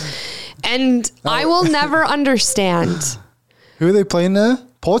it. And I will never understand... Who are they playing there?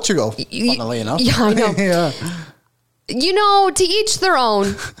 Portugal, funnily enough. Yeah, I know. Yeah. You know, to each their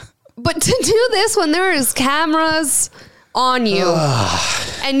own. But to do this when there is cameras on you,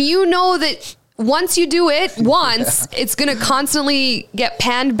 and you know that once you do it it's going to constantly get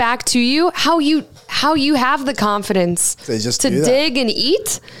panned back to you. How you have the confidence to dig and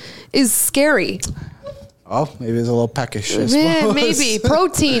eat is scary. Oh, maybe it's a little peckish. Maybe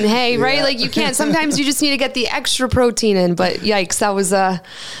protein. Hey, right? Like you can't. Sometimes you just need to get the extra protein in. But yikes,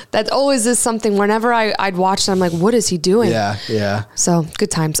 that always is something. Whenever I'd watch it, I'm like, what is he doing? Yeah. So good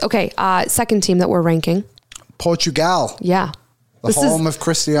times. Okay, second team that we're ranking. Portugal. Yeah. The home of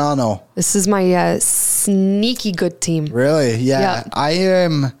Cristiano. This is my sneaky good team. Really? Yeah.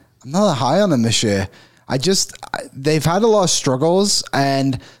 I'm not high on them this year. They've had a lot of struggles,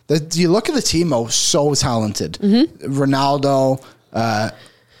 and you look at the team, so talented. Mm-hmm. Ronaldo,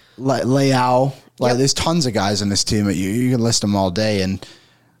 Leao, there's tons of guys in this team. You can list them all day, and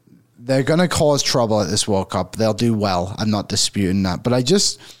they're going to cause trouble at this World Cup. They'll do well. I'm not disputing that, but I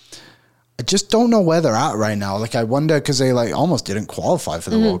just don't know where they're at right now. Like I wonder, because they almost didn't qualify for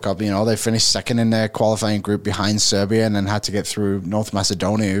the World Cup. You know, they finished second in their qualifying group behind Serbia, and then had to get through North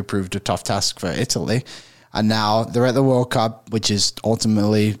Macedonia, who proved a tough task for Italy. And now they're at the World Cup, which is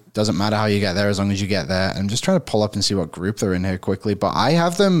ultimately doesn't matter how you get there as long as you get there. I'm just trying to pull up and see what group they're in here quickly, but I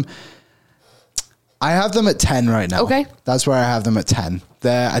have them at 10 right now. Okay. That's where I have them at 10.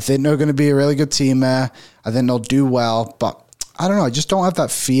 I think they're going to be a really good team there. I think they'll do well, but I don't know. I just don't have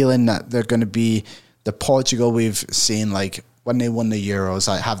that feeling that they're going to be the Portugal we've seen like when they won the Euros.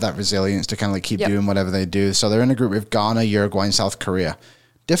 I have that resilience to kind of keep doing whatever they do. So they're in a group with Ghana, Uruguay, and South Korea.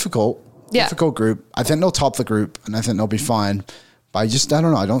 Difficult group. I think they'll top the group, and I think they'll be fine. But I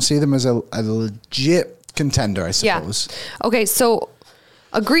don't know. I don't see them as a legit contender, I suppose. Yeah. Okay, so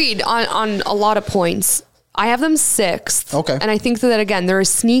agreed on a lot of points. I have them 6th. Okay. And I think that, again, they're a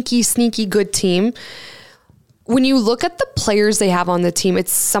sneaky, sneaky good team. when you look at the players they have on the team,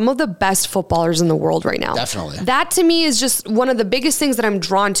 it's some of the best footballers in the world right now. Definitely. That to me is just one of the biggest things that I'm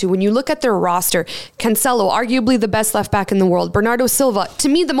drawn to. When you look at their roster, Cancelo, arguably the best left back in the world. Bernardo Silva, to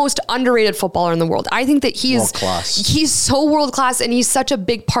me, the most underrated footballer in the world. I think that he's so world class, and he's such a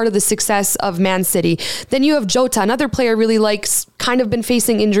big part of the success of Man City. Then you have Jota, another player I really likes, kind of been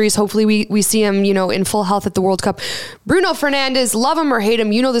facing injuries. Hopefully we see him, in full health at the World Cup. Bruno Fernandes, love him or hate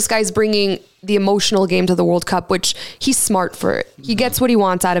him, this guy's bringing the emotional game to the World Cup, which he's smart for it. He gets what he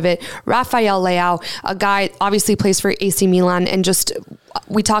wants out of it. Rafael Leao, a guy obviously plays for AC Milan, and just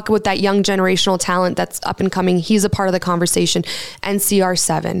we talk about that young generational talent that's up and coming. He's a part of the conversation. And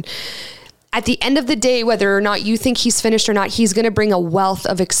CR7. At the end of the day, whether or not you think he's finished or not, he's going to bring a wealth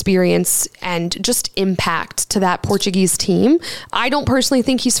of experience and just impact to that Portuguese team. I don't personally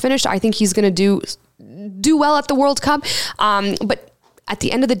think he's finished. I think he's going to do well at the World Cup. But at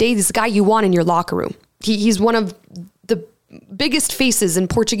the end of the day, this is a guy you want in your locker room. He's one of the biggest faces in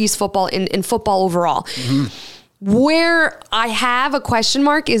Portuguese football, in football overall. Mm-hmm. Where I have a question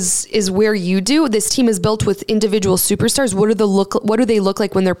mark is where you do. This team is built with individual superstars. What do they look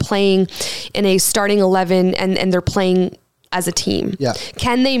like when they're playing in a starting 11 and they're playing as a team? Yeah.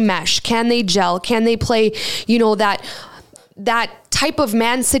 Can they mesh? Can they gel? Can they play, that type of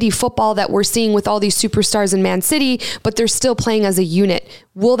Man City football that we're seeing with all these superstars in Man City, but they're still playing as a unit?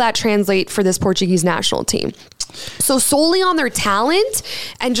 Will that translate for this Portuguese national team? So solely on their talent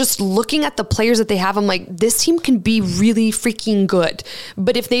and just looking at the players that they have, I'm like, this team can be really freaking good.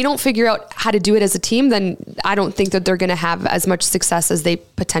 But if they don't figure out how to do it as a team, then I don't think that they're going to have as much success as they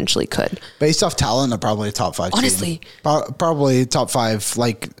potentially could. Based off talent, they're probably a top 5 honestly team. Probably top 5,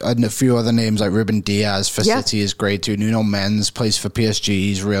 like a few other names like Ruben Diaz for City is great too. Nuno Mendes plays for PSG.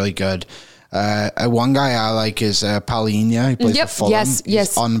 He's really good. One guy I like is Paulinho. He plays for Fulham. Yes.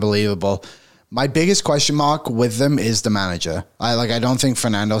 He's unbelievable. My biggest question mark with them is the manager. I don't think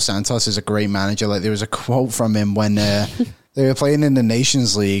Fernando Santos is a great manager. Like, there was a quote from him when they were playing in the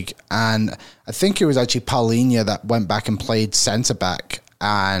Nations League, and I think it was actually Paulinho that went back and played centre back,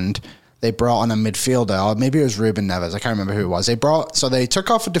 and they brought on a midfielder, or maybe it was Ruben Neves. I can't remember who it was. They took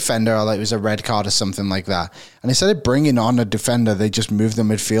off a defender, or like it was a red card or something like that. And instead of bringing on a defender, they just moved the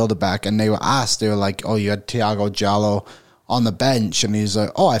midfielder back, and they were like, "Oh, you had Thiago Jallo on the bench," and he's like,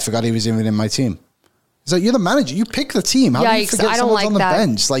 "Oh, I forgot he was even in my team." He's like, "You're the manager. You pick the team. How do you forget someone's on the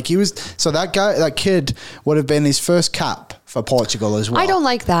bench?" Like, he was. So that kid would have been his first cap for Portugal as well. I don't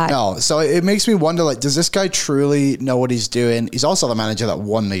like that. No. So it makes me wonder, like, does this guy truly know what he's doing? He's also the manager that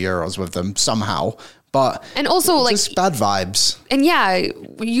won the Euros with them somehow. But and also, like, just bad vibes. And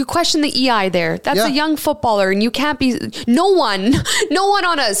you question the EI there. That's a young footballer, and you can't be no one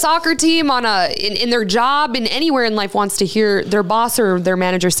on a soccer team, in their job, in anywhere in life wants to hear their boss or their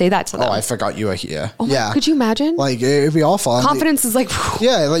manager say that to them. Oh, I forgot you were here. Oh, yeah. Could you imagine? Like, it'd be awful. Confidence is like,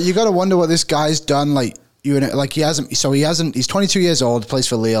 yeah, like, you got to wonder what this guy's done. Like, he's 22 years old, plays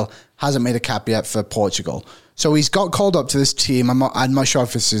for Lille, hasn't made a cap yet for Portugal. So he's got called up to this team. I'm not sure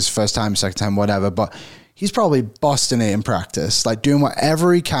if it's his first time, second time, whatever, but he's probably busting it in practice, like doing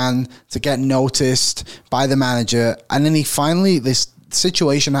whatever he can to get noticed by the manager. And then this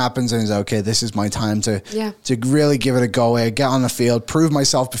situation happens and he's like, okay, this is my time to really give it a go here, get on the field, prove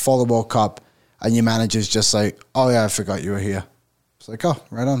myself before the World Cup. And your manager's just like, oh yeah, I forgot you were here. It's like, oh,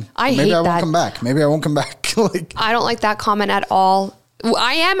 right on. Maybe I won't come back. Maybe I won't come back. Like, I don't like that comment at all.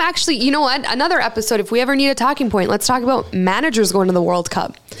 I am actually, you know what? Another episode, if we ever need a talking point, let's talk about managers going to the World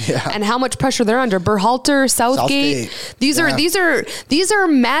Cup and how much pressure they're under. Berhalter, Southgate. These are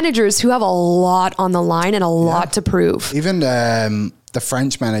managers who have a lot on the line and a lot to prove. Even the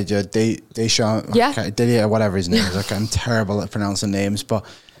French manager, Deschamps, whatever his name is. Okay, I'm terrible at pronouncing names, but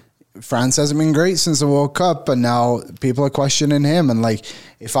France hasn't been great since the World Cup, and now people are questioning him. And like,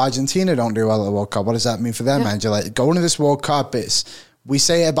 if Argentina don't do well at the World Cup, what does that mean for their manager? Like, going to this World Cup, we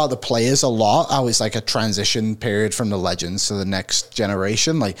say about the players a lot, how it's like a transition period from the legends to the next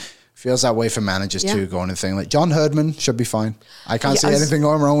generation. Like, feels that way for managers too, going to thing. Like, John Herdman should be fine. I can't see anything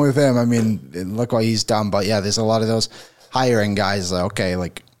going wrong with him. I mean, look what he's done. But yeah, there's a lot of those higher-end guys like, okay,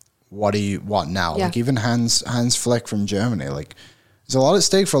 like, what now? Yeah. Like, even Hans Flick from Germany, like, there's a lot at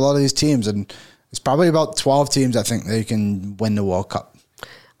stake for a lot of these teams, and it's probably about 12 teams I think they can win the World Cup.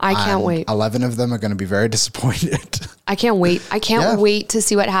 I can't wait. 11 of them are going to be very disappointed. I can't wait. I can't wait to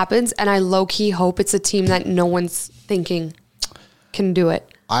see what happens, and I low-key hope it's a team that no one's thinking can do it.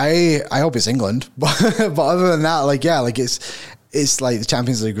 I hope it's England, but other than that, it's like the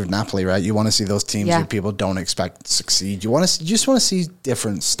Champions League with Napoli, right? You want to see those teams that people don't expect to succeed. You just want to see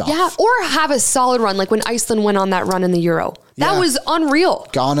different stuff. Yeah, or have a solid run, like when Iceland went on that run in the Euro. That was unreal.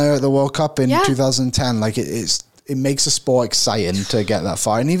 Ghana at the World Cup in 2010, like it makes a sport exciting to get that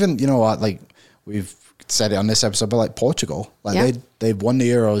far. And even, you know what, like we've said it on this episode, but like Portugal, like they won the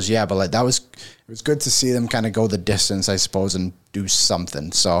Euros, but like it was good to see them kind of go the distance, I suppose, and do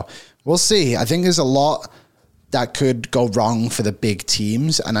something. So we'll see. I think there's a lot that could go wrong for the big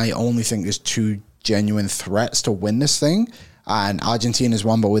teams, and I only think there's 2 genuine threats to win this thing. And Argentina's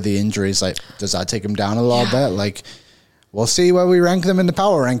one, but with the injuries, like, does that take them down a little bit? Like, we'll see where we rank them in the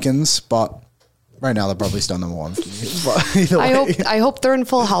power rankings, but right now they're probably still number 1. But either way. I hope they're in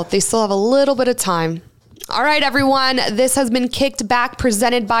full health. They still have a little bit of time. All right, everyone. This has been Kicked Back,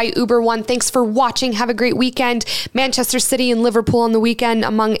 presented by Uber One. Thanks for watching. Have a great weekend. Manchester City and Liverpool on the weekend,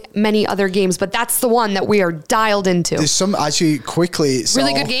 among many other games, but that's the one that we are dialed into. There's some, actually, quickly. So,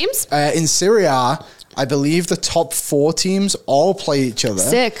 really good games? In Serie A, I believe the top 4 teams all play each other.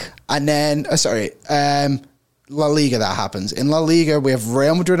 Sick. And then, La Liga, that happens. In La Liga, we have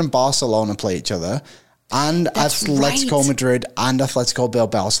Real Madrid and Barcelona play each other, and Atletico Madrid and Atletico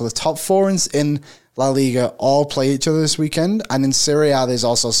Bilbao. So the top 4 in La Liga all play each other this weekend. And in Serie A, there's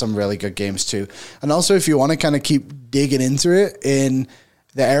also some really good games too. And also, if you want to kind of keep digging into it, in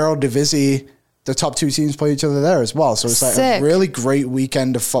the Eredivisie, the top 2 teams play each other there as well. So it's like a really great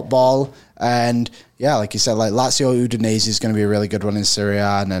weekend of football. And yeah, like you said, like Lazio Udinese is going to be a really good one in Serie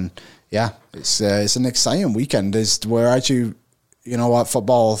A. And then, it's an exciting weekend. We're actually, you know what,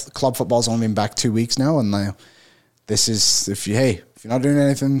 club football's only been back 2 weeks now. And this is, if you're not doing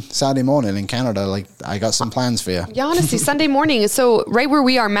anything Saturday morning in Canada, like, I got some plans for you. Yeah, honestly, Sunday morning. So right where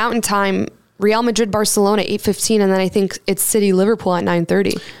we are, Mountain Time, Real Madrid, Barcelona, 8:15, and then I think it's City, Liverpool at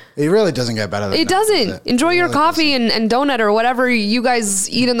 9:30. It really doesn't get better than that. It doesn't. Enjoy your coffee and donut or whatever you guys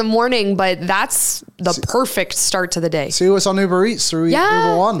eat in the morning, but that's the perfect start to the day. See what's on Uber Eats through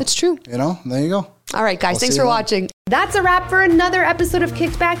Uber One. It's true. You know, there you go. All right, guys. Thanks for watching. That's a wrap for another episode of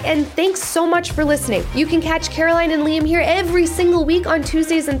Kicked Back, and thanks so much for listening. You can catch Caroline and Liam here every single week on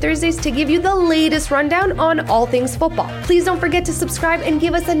Tuesdays and Thursdays to give you the latest rundown on all things football. Please don't forget to subscribe and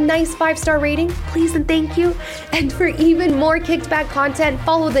give us a nice 5-star rating. Please and thank you. And for even more Kicked Back content,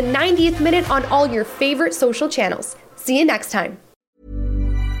 follow the 90th Minute on all your favorite social channels. See you next time.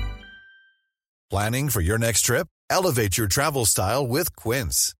 Planning for your next trip? Elevate your travel style with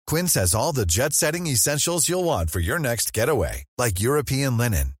Quince. Quince has all the jet-setting essentials you'll want for your next getaway, like European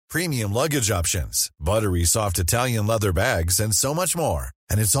linen, premium luggage options, buttery soft Italian leather bags, and so much more.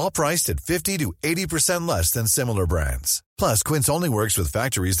 And it's all priced at 50 to 80% less than similar brands. Plus, Quince only works with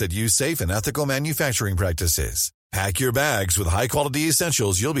factories that use safe and ethical manufacturing practices. Pack your bags with high-quality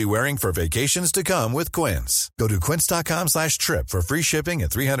essentials you'll be wearing for vacations to come with Quince. Go to quince.com/trip for free shipping and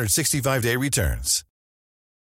 365-day returns.